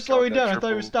we can't. He was count slowing that down. I thought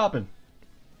he was triple. stopping.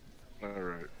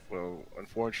 Alright, well,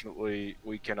 unfortunately,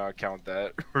 we cannot count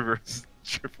that reverse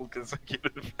triple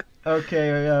consecutive.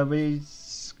 Okay, we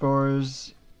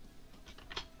scores.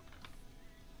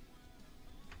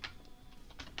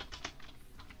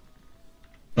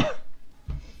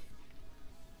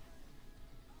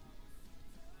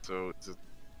 So it's a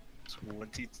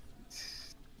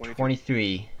 23.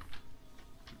 23.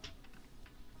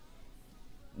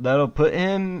 That'll put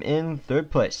him in 3rd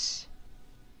place.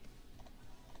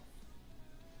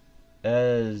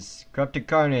 As Corrupted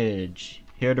Carnage,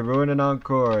 here to ruin an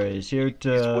encore, is here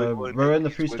to wiggling. ruin the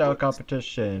He's freestyle wiggling.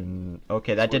 competition.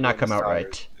 Okay, that did not come out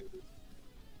right.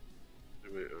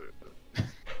 Wait.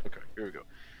 Okay, here we go.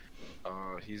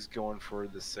 He's going for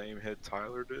the same hit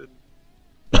Tyler did,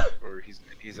 or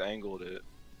he's angled it.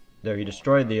 There, he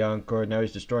destroyed the encore, now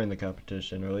he's destroying the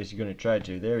competition, or at least he's gonna try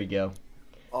to. There we go.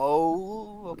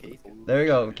 Oh, okay. There we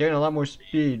go, getting a lot more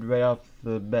speed right off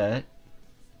the bat.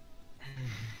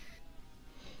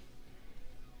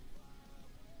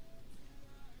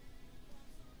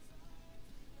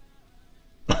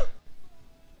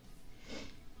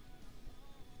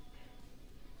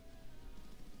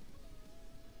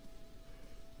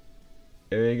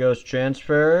 There he goes,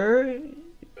 transfer.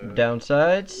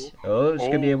 Downsides. Oh, it's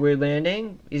gonna be a weird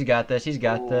landing. He's got this, he's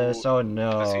got this. Oh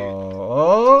no. Does he-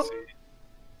 Oh! Does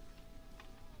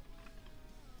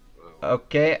he-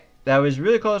 Okay, that was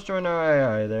really close to an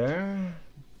RII there.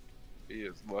 He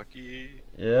is lucky.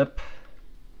 Yep.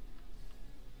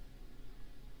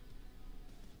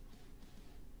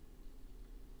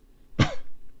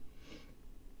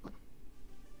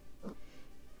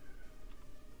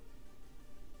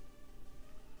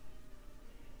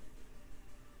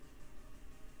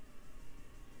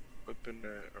 Whipping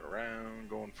it around,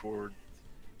 going forward.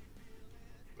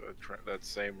 That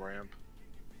same ramp.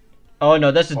 Oh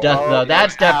no, this is no,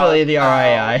 that's definitely the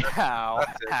RII. Ow,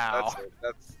 That's it. ow. That's it.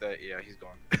 That's that. Yeah, he's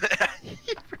gone.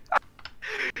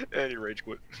 And he rage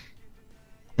quit.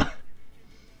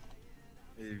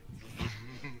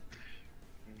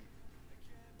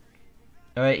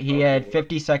 Alright, he had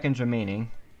 50 seconds remaining.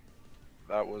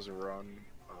 That was a run.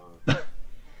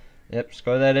 Yep,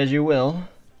 score that as you will.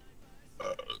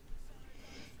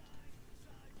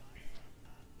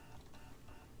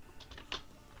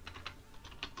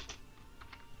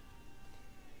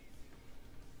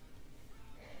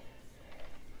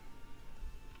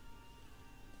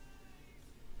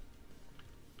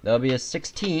 That'll be a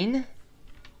 16.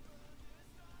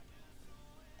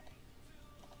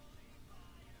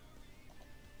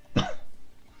 Why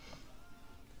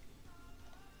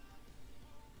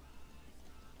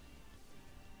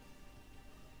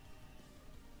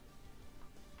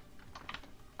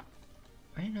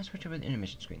didn't I switch over the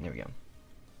intermission screen? There we go.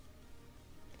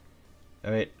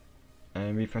 Alright,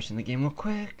 I'm refreshing the game real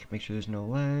quick. Make sure there's no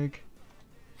lag.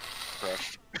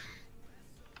 Crushed.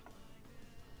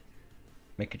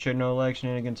 Making sure no lag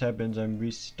shenanigans happens, I'm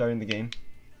restarting the game.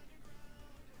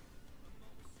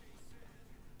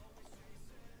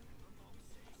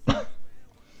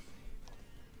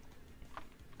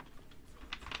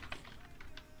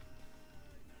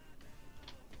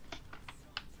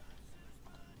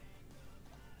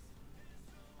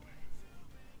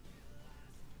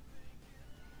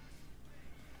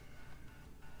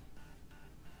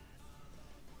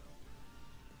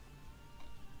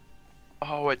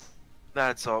 Oh,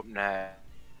 that's up now.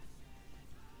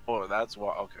 Oh, that's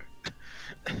why. Okay.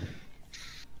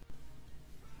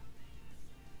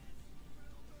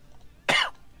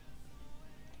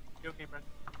 You okay, Brent?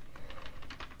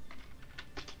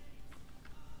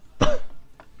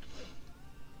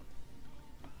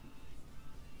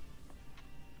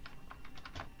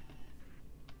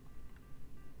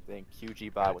 Then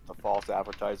QG bot with the false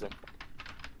advertising.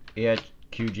 Yeah,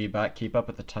 QG bot, keep up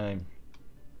with the time.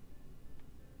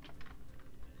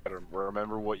 Gotta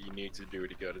remember what you need to do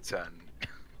to go to 10.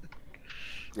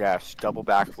 Yes, double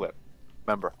backflip.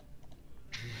 Remember.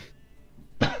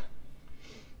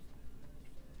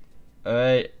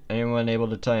 Alright, anyone able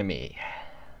to time me?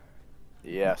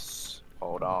 Yes.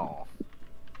 Hold on.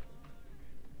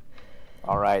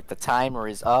 Alright, the timer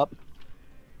is up.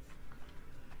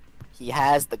 He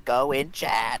has the go in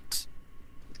chat.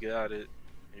 Got it.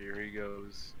 Here he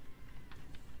goes.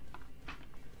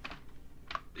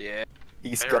 Yeah.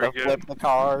 He's There gonna we go. flip the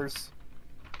cars.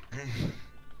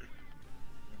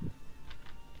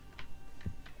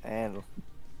 And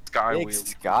Sky big wheel.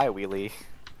 sky wheelie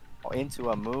into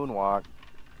a moonwalk.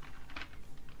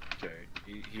 Okay.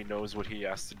 He knows what he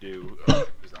has to do.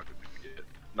 He's not gonna do it.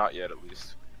 Not yet, at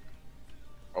least.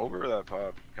 Over that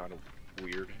pop, kind of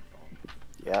weird.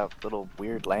 Yeah, little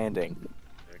weird landing.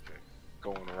 Okay.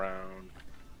 Going around.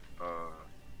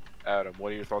 Adam,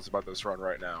 what are your thoughts about this run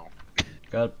right now?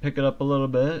 Gotta pick it up a little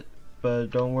bit, but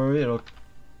don't worry, it'll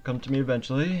come to me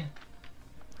eventually.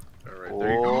 Alright,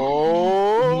 there you go.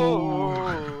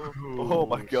 Oh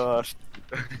my gosh.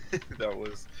 that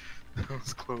was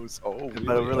close. Oh,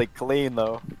 But really clean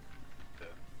though.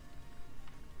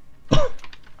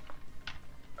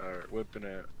 Alright, whipping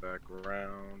it back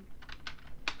around.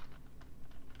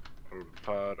 Over the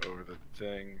pod, over the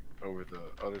thing, over the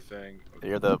other thing.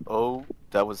 You're the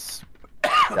that was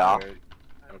yeah. Okay.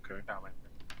 Okay.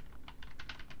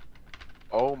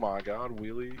 Oh my god,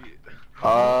 wheelie.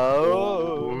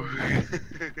 Oh.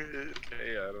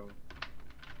 Okay, Adam.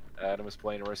 Adam is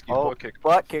playing a rescue Oh, butt kick.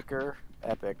 butt kicker.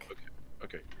 Epic.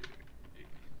 Okay.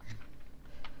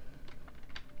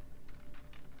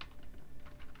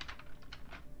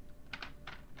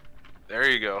 There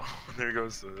you go. There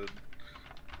goes the.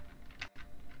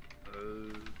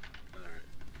 Alright.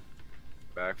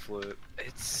 Backflip.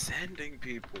 It's sending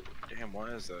people. Damn, why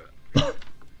is that?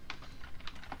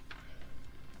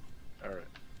 Alright.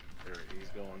 There, he's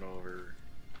going over.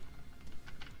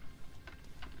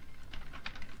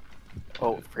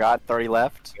 Oh, forgot 30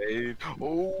 left. Save.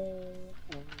 Oh.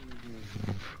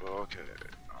 Okay.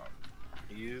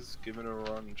 He is giving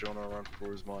Jonah a run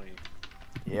for his money.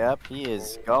 Yep, he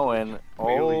is going.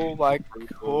 Really Oh my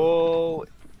cool.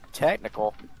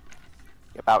 Technical.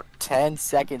 About 10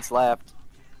 seconds left.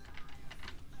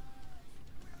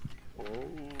 Oh.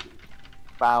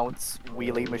 Bounce.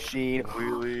 Wheelie machine.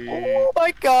 Wheelie. Oh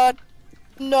my god.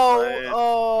 No. What?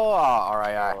 Oh.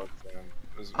 Alright, alright. Oh, damn.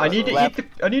 This I need to Left.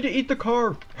 eat the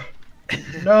car.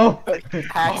 No.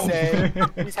 Hack save.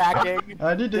 He's hacking.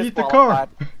 I need to eat the car. Disqualified.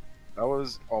 That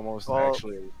was almost Well-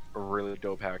 actually a really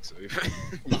dope hack save.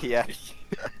 Yeah.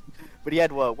 But he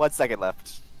had, what, 1 second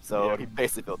left. So Yeah. he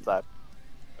basically built time.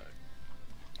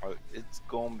 It's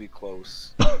gonna be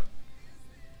close.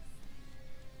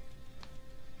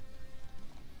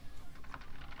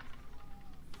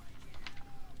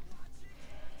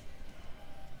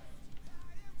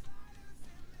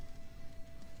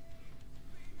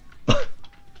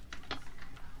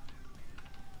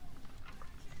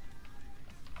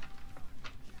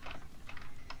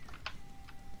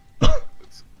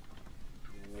 It's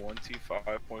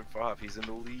 25.5. He's in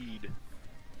the lead.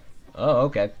 Oh,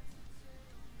 okay.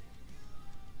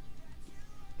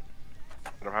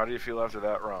 Adam, how do you feel after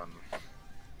that run?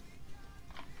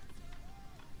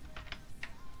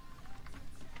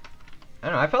 I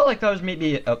don't know, I felt like that was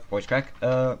maybe a voice crack.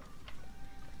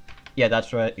 Yeah,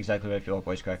 that's right, exactly what I feel,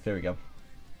 voice crack. There we go.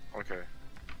 Okay.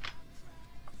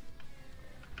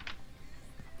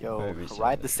 Yo, Very sad.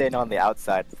 ride the sand on the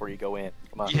outside before you go in.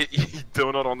 Come on.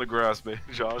 Donut on the grass, man,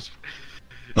 Josh.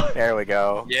 There we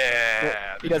go.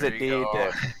 Yeah. He doesn't there you need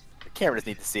go. the cameras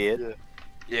need to see it.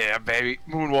 Yeah, baby.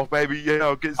 Moonwalk, baby. Yeah,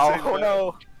 I'll get Oh, save it,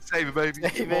 no. Save it, baby.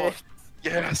 Save Come on. it.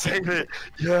 Yeah, save it.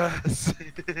 Yes.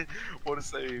 What a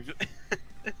save.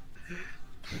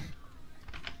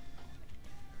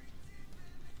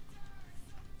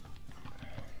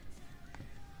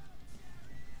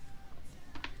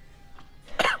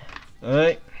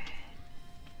 Alright.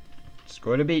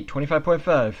 Score to beat,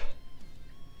 25.5.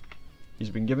 He's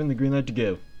been given the green light to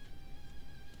go.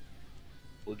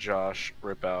 Will Josh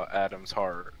rip out Adam's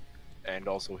heart and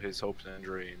also his hopes and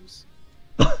dreams?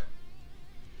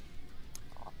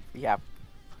 Yeah.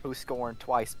 Who's scoring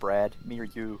twice, Brad? Me or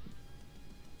you?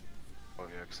 Oh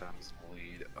yeah, because I'm his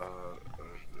lead.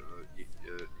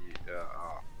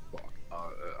 Fuck.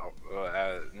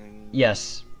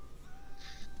 Yes.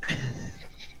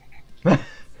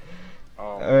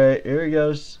 Alright, here he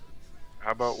goes.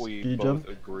 How about we Speed both jump.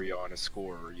 agree on a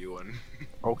score, Ewan?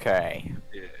 Okay.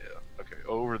 Yeah. Okay.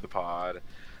 Over the pod.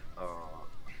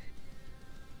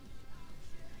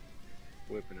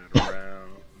 Whipping it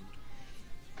around.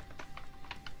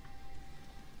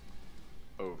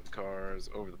 Over the cars.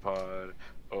 Over the pod.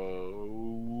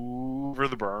 Over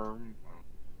the berm.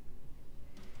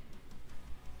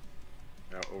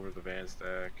 Now over the van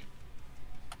stack.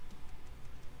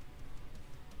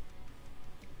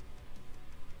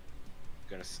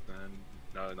 Gonna send.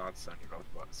 No, not send it off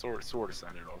the box. Sort of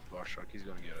send it off the box truck. He's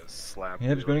gonna get a slap.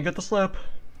 Yep, he's gonna get the slap.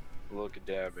 Look at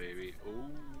that, baby. Ooh,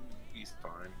 he's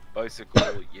fine.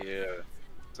 Bicycle, yeah.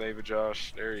 Save it,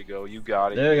 Josh. There you go. You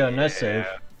got it. There you go, yeah. nice save.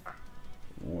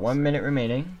 1 minute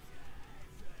remaining.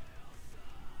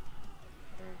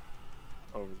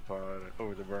 Over the pod,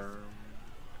 over the berm,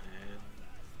 and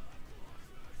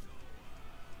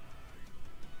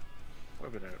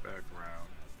whipping it back around.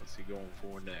 What's he going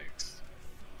for next?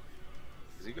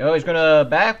 Is he Oh, he's gonna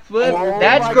backflip. Oh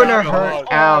That's my gonna God. hurt.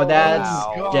 Ow, Oh, that's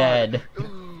wow. dead.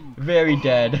 Ooh. Very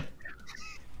dead.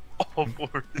 All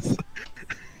fours.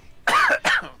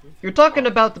 You're talking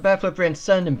about the backflip and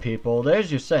sending people.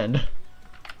 There's your send.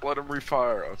 Let him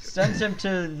refire. Okay. Sends him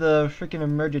to the freaking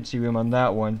emergency room on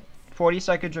that one. 40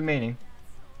 seconds remaining.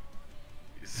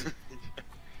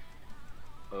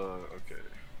 Okay.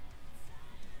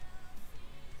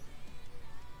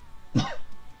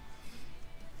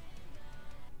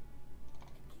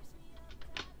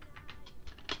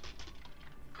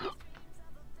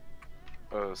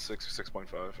 Six or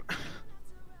 6.5.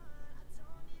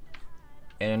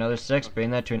 And another 6,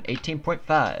 bringing that to an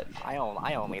 18.5.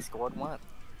 I only scored one.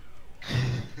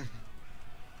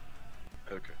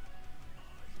 Okay.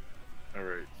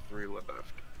 Alright, 3 left.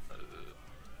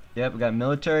 Yep, we got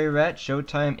Military Rat,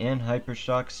 Showtime, and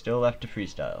Hypershock still left to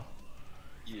freestyle.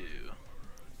 Yeah.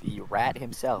 The rat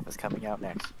himself is coming out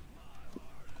next.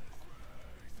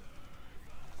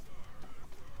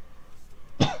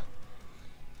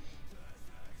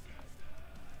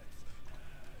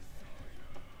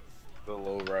 The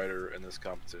low rider in this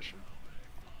competition.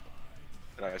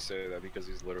 And I say that because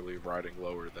he's literally riding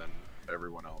lower than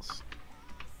everyone else.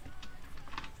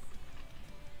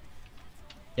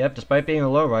 Yep, despite being a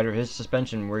low rider, his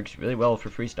suspension works really well for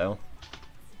freestyle.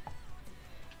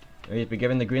 He's been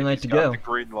given the green light to He's got go. the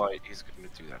green light. He's going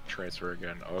to do that transfer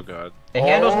again. Oh god. The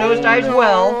handles nosedives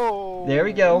well. There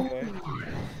we go. Okay.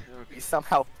 He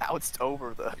somehow bounced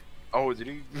over the. Oh, did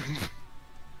he?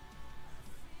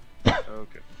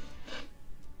 Okay.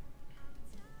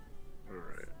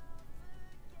 Alright.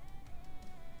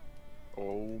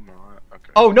 Oh my.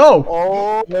 Okay. Oh no!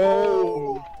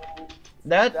 Oh.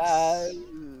 That's...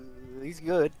 He's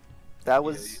good. That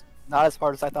was not as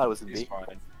hard as I thought it was gonna He's be.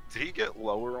 fine. Did he get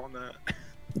lower on that?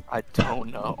 I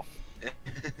don't know.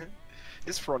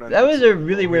 His front end. That was a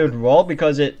really weird roll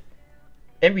because it...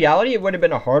 In reality, it would have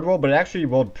been a hard roll, but it actually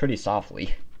rolled pretty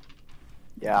softly.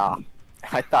 Yeah,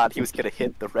 I thought he was gonna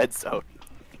hit the red zone.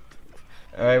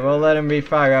 Alright, we'll let him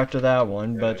refire after that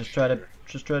one, but Yeah,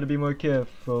 just try to be more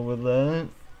careful with that.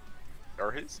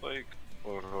 Are his like?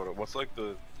 Hold on. What's like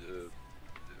the?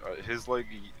 His like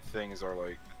things are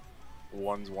like,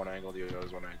 one's one angle, the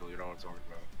other's one angle. You know what I'm talking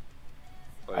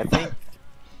about? I Like, think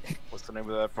what's the name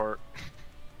of that part?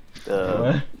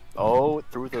 the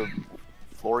through the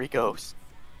floor he goes.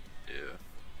 Yeah.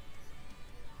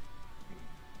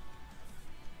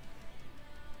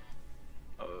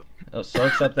 Oh,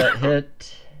 soaks up that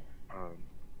hit.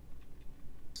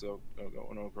 So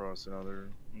going across another.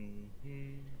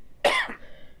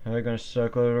 We're gonna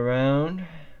circle it around.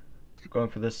 Going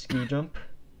for the ski jump.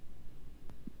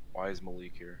 Why is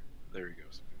Malik here? There he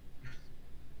goes.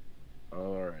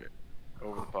 All right.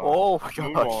 Over the pod. Oh my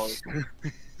Move gosh.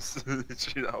 on.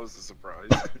 Gee, that was a surprise.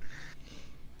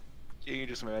 Can you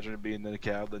just imagine it being in the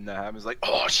cab, then that happens like,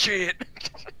 oh shit!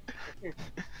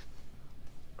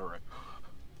 Alright.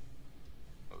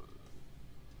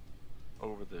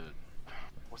 Over the...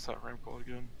 What's that ramp called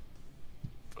again?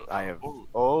 I have. Oh,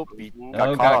 Oh, he ooh, got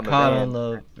Oh, caught got on the van. caught on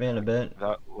the van a bit.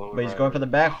 that low But he's going for the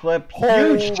backflip.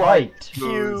 Oh Huge my- tight.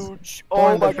 Huge.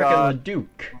 On Oh the my frickin' god.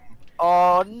 Duke.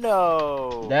 Oh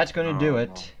no. That's gonna do Oh, it.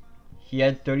 no. He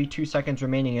had 32 seconds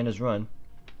remaining in his run.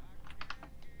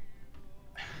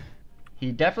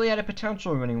 He definitely had a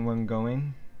potential running one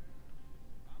going.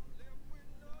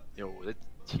 Yo,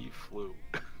 he flew.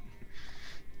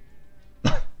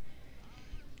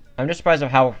 I'm just surprised of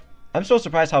how... I'm so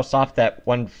surprised how soft that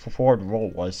one forward roll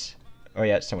was. Oh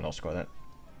yeah, someone else score that.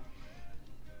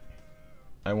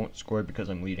 I won't score because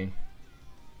I'm leading.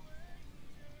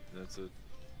 That's a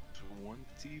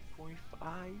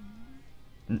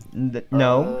 20.5.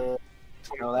 No.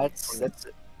 No, that's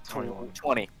 21.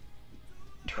 20.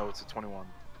 No, it's a 21.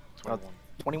 No, 21.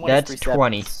 21 That's is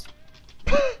 20. 3/7.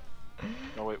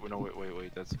 No wait.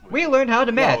 That's. Wait. We learned how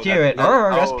to math No, here at that-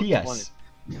 oh, RRSPS.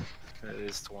 20. That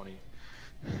is 20.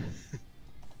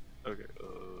 Okay.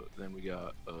 Then we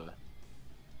got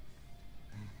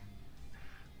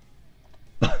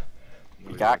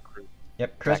We got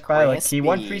Yep, Chris That Bialek. He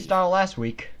won crispy. freestyle last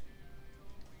week.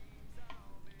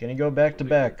 Gonna go back to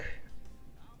back.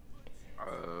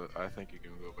 I think you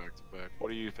can go back to back. What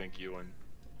do you think, Ewan?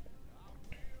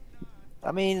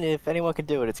 I mean, if anyone can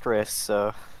do it, it's Chris.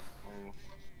 So Oh,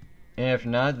 And if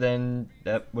not, then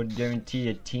that would guarantee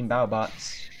a Team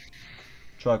Bowbots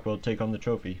truck will take home the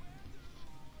trophy.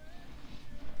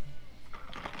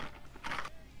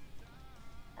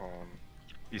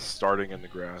 He's starting in the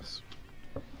grass.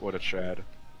 What a Chad.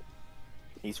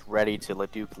 he's ready to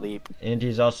let Duke leap. And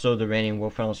he's also the reigning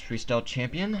World Finals Freestyle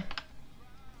Champion.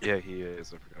 Yeah, he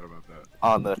is. I forgot about that.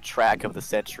 On the track of the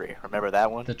century. Remember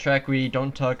that one? The track we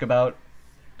don't talk about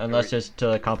unless it's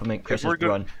to compliment Chris's we're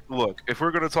gonna- run. Look, if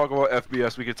we're gonna talk about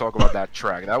FBS, we could talk about that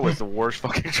track. That was the worst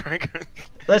fucking track.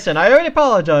 Listen, I already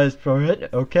apologized for it,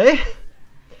 okay?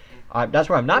 That's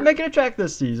why I'm not making a track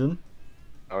this season.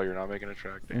 Oh, you're not making a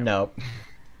track? Damn. No.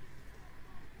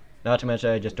 Not to mention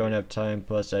I just don't have time,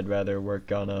 plus I'd rather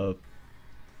work on a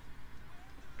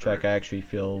track I actually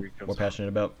feel more passionate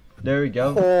about. There we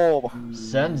go. Oh,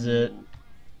 Sends it.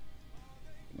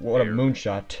 What a Here.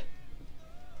 moonshot.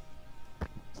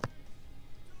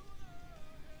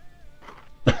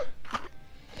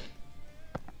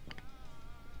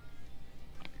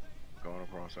 Going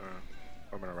across there.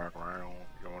 I'm gonna rock around.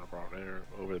 Going across there.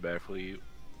 Over the back flip.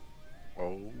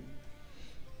 Oh.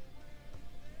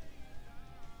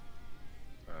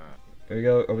 There we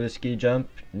go, over the ski jump.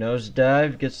 Nose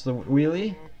dive, gets the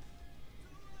wheelie.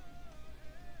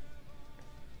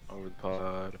 Over the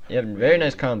pod. Yep, very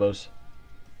nice combos.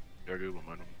 Got good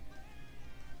momentum.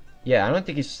 Yeah, I don't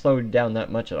think he's slowed down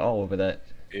that much at all over that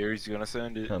Here he's gonna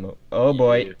send it. combo. Oh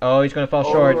boy. Yeah. Oh, he's gonna fall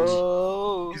short.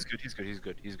 Oh. He's good. He's good. He's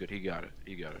good. He's good. He got it.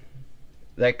 He got it.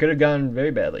 That could have gone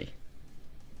very badly.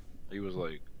 He was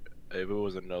like, if it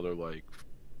was another like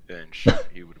inch,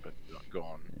 he would have been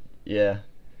gone. Yeah.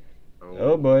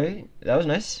 Oh boy. That was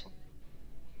nice.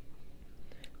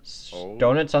 Oh.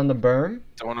 Donuts on the berm.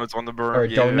 Donuts on the berm. Or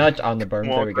yeah. donut on the berm. Come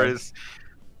There on, we go. Chris.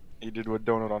 He did with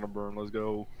donut on the berm. Let's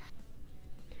go.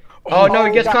 Oh no,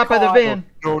 he gets got caught by the caught. van.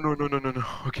 No.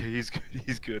 Okay, he's good.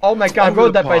 He's good. Oh my god, Over rode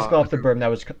the that bicycle pod. off the berm.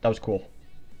 That was cool.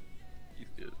 He's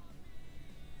good.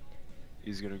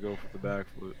 He's gonna go for the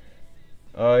backflip.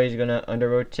 Oh, he's gonna under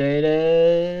rotate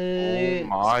it. Oh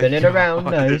my Spin it around.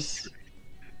 God. Nice.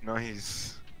 Nice.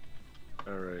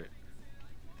 Alright.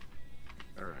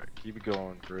 Alright, keep it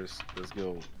going, Chris. Let's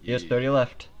go. He has 30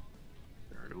 left.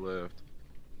 30 left.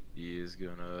 He is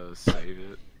gonna save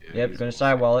it. Yeah, Yep, he's gonna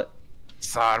sidewall it.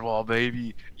 Sidewall,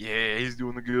 baby. Yeah, he's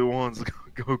doing the good ones.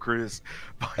 Go, Chris.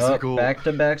 Up, Bicycle. back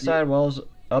to back sidewalls.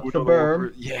 Up With the another one,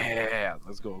 berm. Chris. Yeah,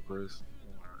 let's go, Chris.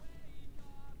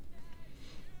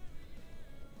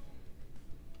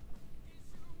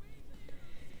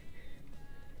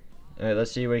 Alright,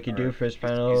 let's see what he can do Alright, for his he's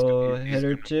final good, he's hit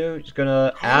or good. two. He's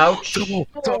gonna. Ouch!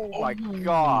 Oh my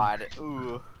god.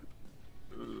 Ooh.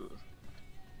 Ugh.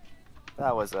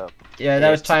 That was a. Yeah,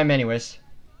 that was hit. time, anyways.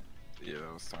 Yeah,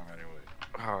 that was time anyway.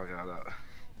 Oh,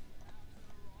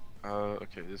 god.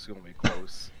 Okay, this is gonna be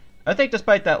close. I think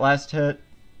despite that last hit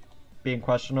being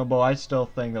questionable, I still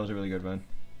think that was a really good run.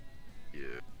 Yeah.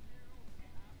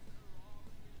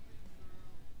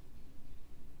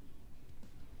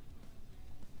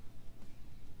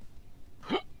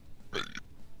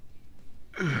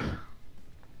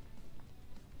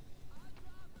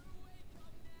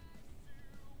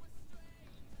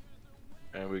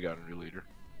 And we got a new leader.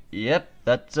 Yep,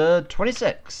 that's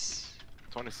 26.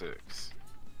 26.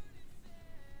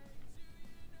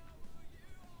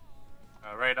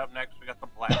 Right up next, we got the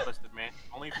blacklisted man.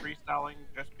 Only freestyling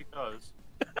just because.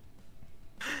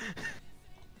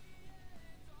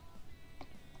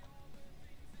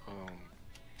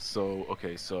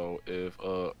 So if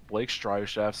Blake's drive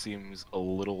shaft seems a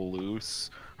little loose,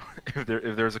 if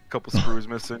there's a couple screws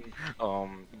missing,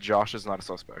 Josh is not a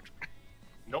suspect.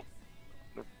 Nope.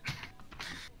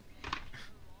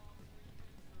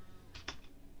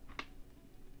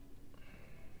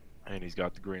 And he's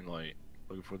got the green light.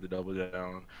 Looking for the double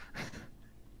down.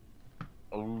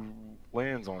 Oh,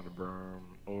 lands on the berm,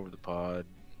 over the pod.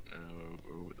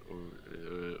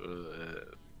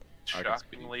 I can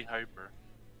speed. Shockingly hyper.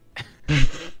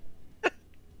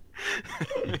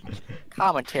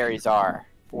 Commentaries are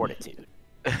fortitude.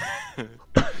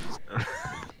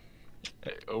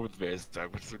 Hey, over the base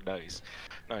attack, which is nice.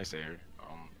 Nice air.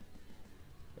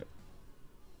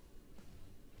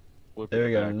 Whipping There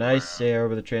we it go. back Nice around. air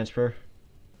over the transfer.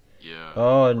 Yeah.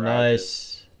 Oh, ride it,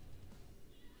 nice.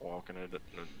 Walking it, the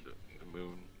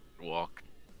moon walk.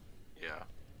 Yeah.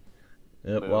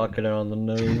 Yep, walking it on the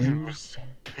nose.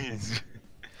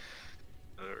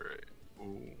 Alright.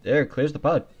 Ooh. There, clears the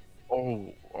pod.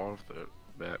 Oh, off the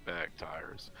back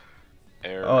tires.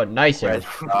 Air. Oh, nice air. Red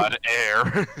God,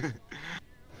 air.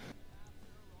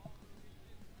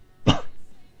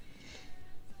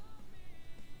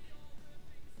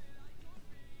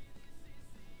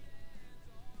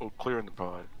 Oh, clearing the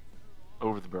pod.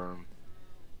 Over the berm.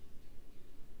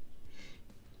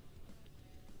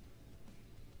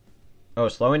 Oh,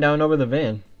 slowing down over the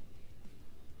van.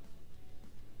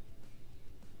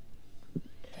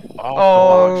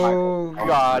 Oh,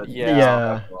 God, yeah.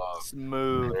 yeah.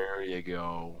 Smooth. There you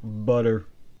go. Butter.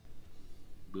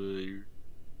 Butter.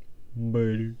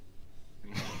 Butter.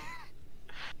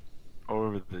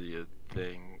 Over the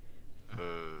thing.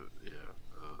 Yeah.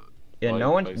 Yeah,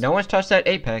 Like, no one's touched that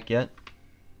 8-pack yet.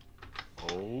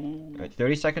 Oh. Alright,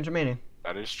 30 seconds remaining.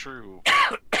 That is true.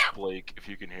 Blake, if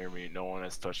you can hear me, no one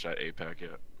has touched that 8-pack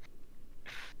yet.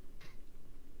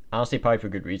 Honestly, probably for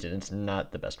good reason. It's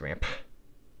not the best ramp.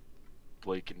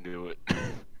 Blake can do it.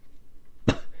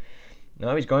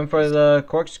 No, he's going for the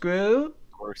corkscrew.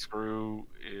 Corkscrew,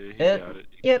 he Yep, got it.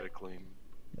 He yep. got it clean.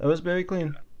 That was very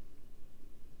clean.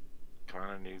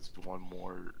 Kinda needs one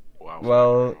more. Wow.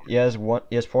 Well, he has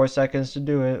 4 seconds to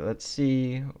do it. Let's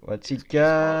see. What's he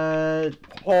got?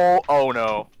 Oh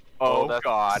no. Oh that's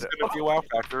God. gonna be a wow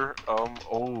factor.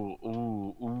 Ooh.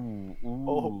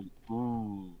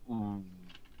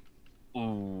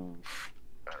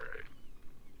 Alright.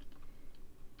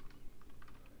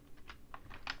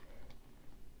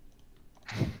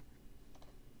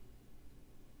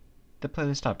 The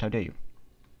playlist stopped. How dare you?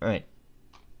 Alright.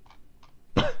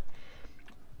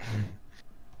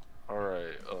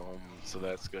 Alright, so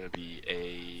that's gonna be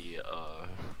a,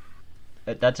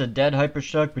 That's a dead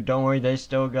Hypershock, but don't worry, they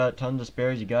still got tons of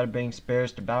spares. You gotta bring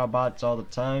spares to battle bots all the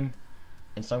time.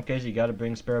 In some cases, you gotta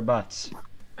bring spare bots.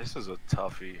 this is a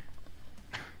toughie.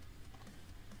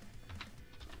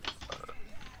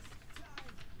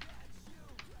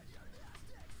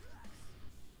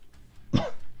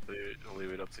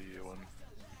 Leave it up to you.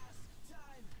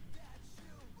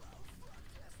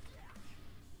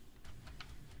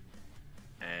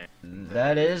 And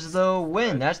That is the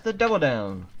win. That's the double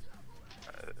down.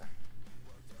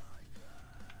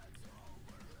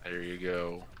 there you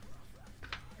go.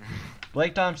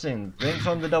 Blake Thompson brings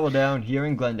home the double down here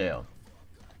in Glendale.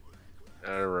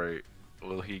 Alright,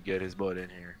 will he get his butt in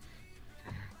here?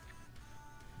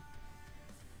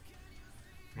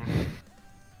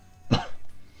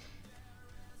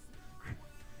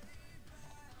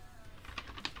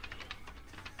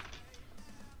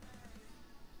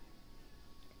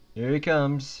 Here he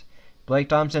comes. Blake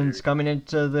Thompson's coming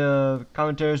into the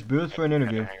commentator's booth for an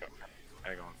interview.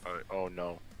 Hang on. Oh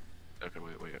no. Okay,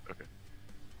 wait. Okay.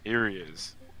 Here he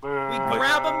is. We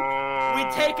grab him, we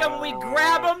take him, we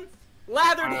grab him,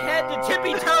 lathered head to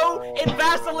tippy toe in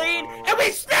Vaseline, and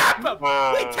we snap him!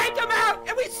 We take him out,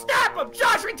 and we snap him!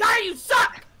 Josh, retire, you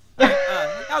suck!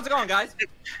 How's it going, guys?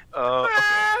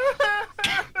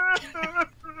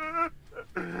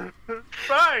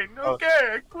 Fine,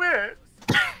 okay, I quit.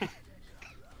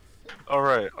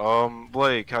 Alright,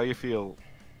 Blake, how you feel?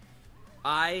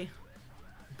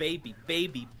 Baby,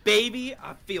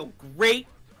 I feel great.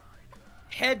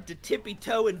 Head to tippy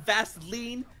toe in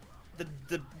Vaseline.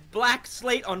 The black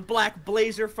slate on black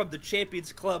blazer from the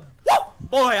Champions Club. Woo!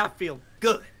 Boy, I feel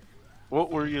good. What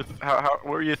were you, what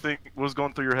were you think was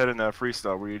going through your head in that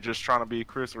freestyle? Were you just trying to be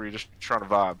Chris, or were you just trying to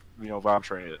vibe, vibe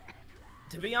train it?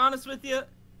 To be honest with you,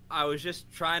 I was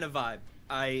just trying to vibe.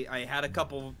 I had a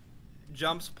couple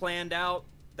jumps planned out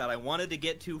that I wanted to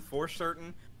get to for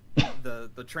certain.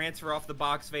 The transfer off the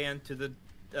box van to the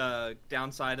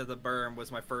downside of the berm was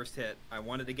my first hit. I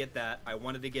wanted to get that. I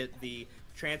wanted to get the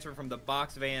transfer from the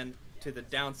box van to the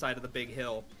downside of the big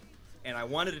hill. And I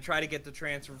wanted to try to get the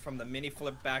transfer from the mini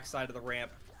flip backside of the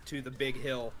ramp to the big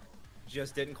hill.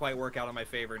 Just didn't quite work out in my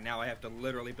favor. Now I have to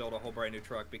literally build a whole brand new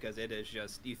truck because it is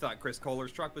just... You thought Chris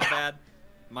Kohler's truck was bad?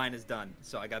 Mine is done.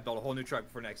 So I got to build a whole new truck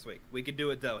for next week. We can do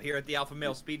it, though. Here at the Alpha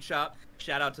Male Speed Shop,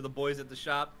 shout out to the boys at the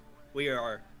shop. We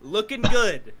are looking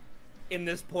good in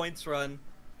this points run.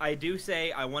 I do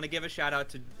say I want to give a shout out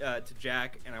to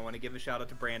Jack, and I want to give a shout out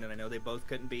to Brandon. I know they both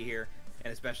couldn't be here.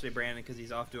 and especially Brandon because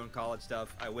he's off doing college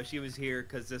stuff. I wish he was here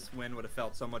because this win would have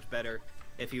felt so much better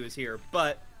if he was here.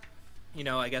 But, you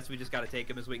know, I guess we just got to take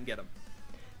him as we can get him.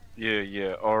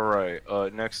 Yeah. All right.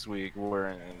 Next week we're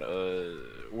in.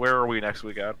 Where are we next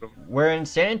week, Adam? We're in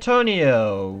San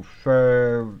Antonio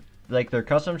for like their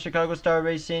custom Chicago style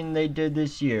racing they did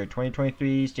this year,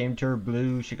 2023 Stadium Tour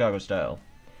Blue Chicago style.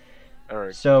 All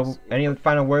right. So, any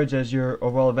final words as your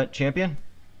overall event champion?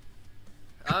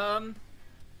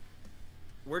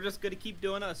 We're just gonna keep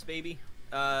doing us, baby.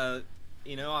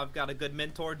 You know, I've got a good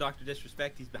mentor, Dr.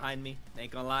 Disrespect. He's behind me.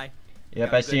 Ain't gonna lie.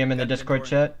 Yep, I see him in the Discord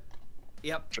chat.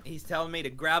 Yep, he's telling me to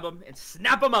grab him and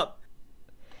snap him up.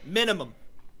 Minimum.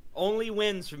 Only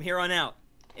wins from here on out.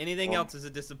 Anything else is a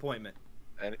disappointment.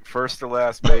 And first to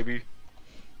last, baby.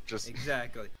 Just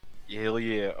exactly. Hell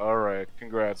yeah! All right,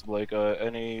 congrats, Blake.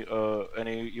 Any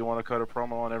you want to cut a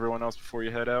promo on everyone else before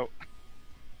you head out?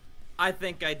 I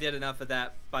think I did enough of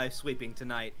that by sweeping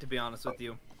tonight. To be honest with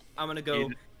you, I'm gonna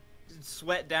go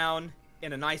sweat down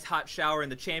in a nice hot shower in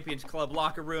the Champions Club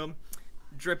locker room,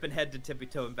 dripping head to tippy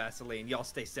toe in Vaseline. Y'all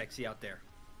stay sexy out there.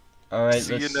 All right,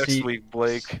 see you next week,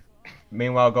 Blake.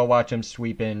 Meanwhile, go watch him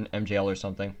sweep in MJL or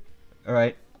something. All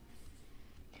right.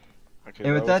 Okay,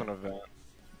 and that with that, was an event.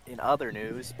 In other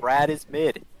news, Brad is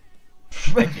mid.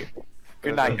 Thank you.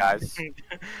 Good night, guys.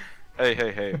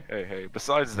 Hey.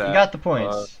 Besides that, you got the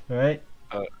points, right?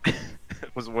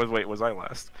 Wait, was I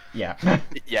last? Yeah.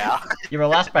 Yeah. You were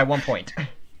last by 1 point.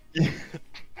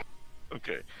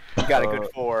 Okay. You got a good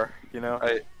 4, you know?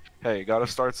 Hey, gotta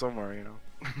start somewhere, you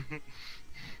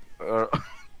know?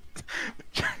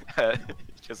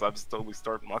 Because I'm slowly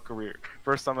starting my career.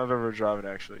 First time I've ever driven,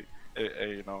 actually.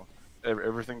 You know,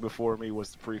 everything before me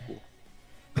was the prequel.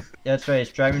 That's right, his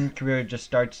driving career just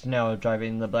starts now,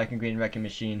 driving the black and green wrecking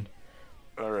machine.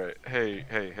 Alright, hey,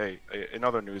 in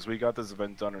other news, we got this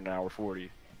event done in an hour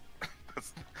 40.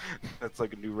 That's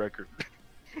like a new record.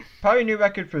 Probably a new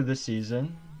record for this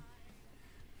season.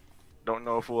 Don't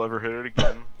know if we'll ever hit it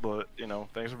again, but, you know,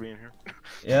 thanks for being here.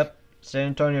 Yep, San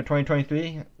Antonio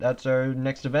 2023, that's our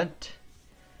next event.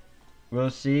 We'll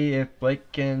see if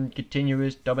Blake can continue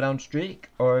his double down streak,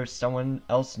 or if someone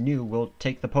else new will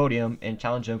take the podium and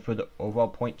challenge him for the overall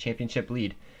point championship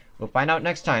lead. We'll find out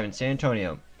next time in San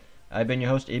Antonio. I've been your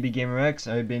host, AB Gamer X.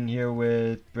 I've been here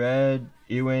with Brad,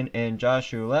 Ewan, and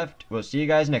Josh who left. We'll see you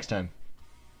guys next time.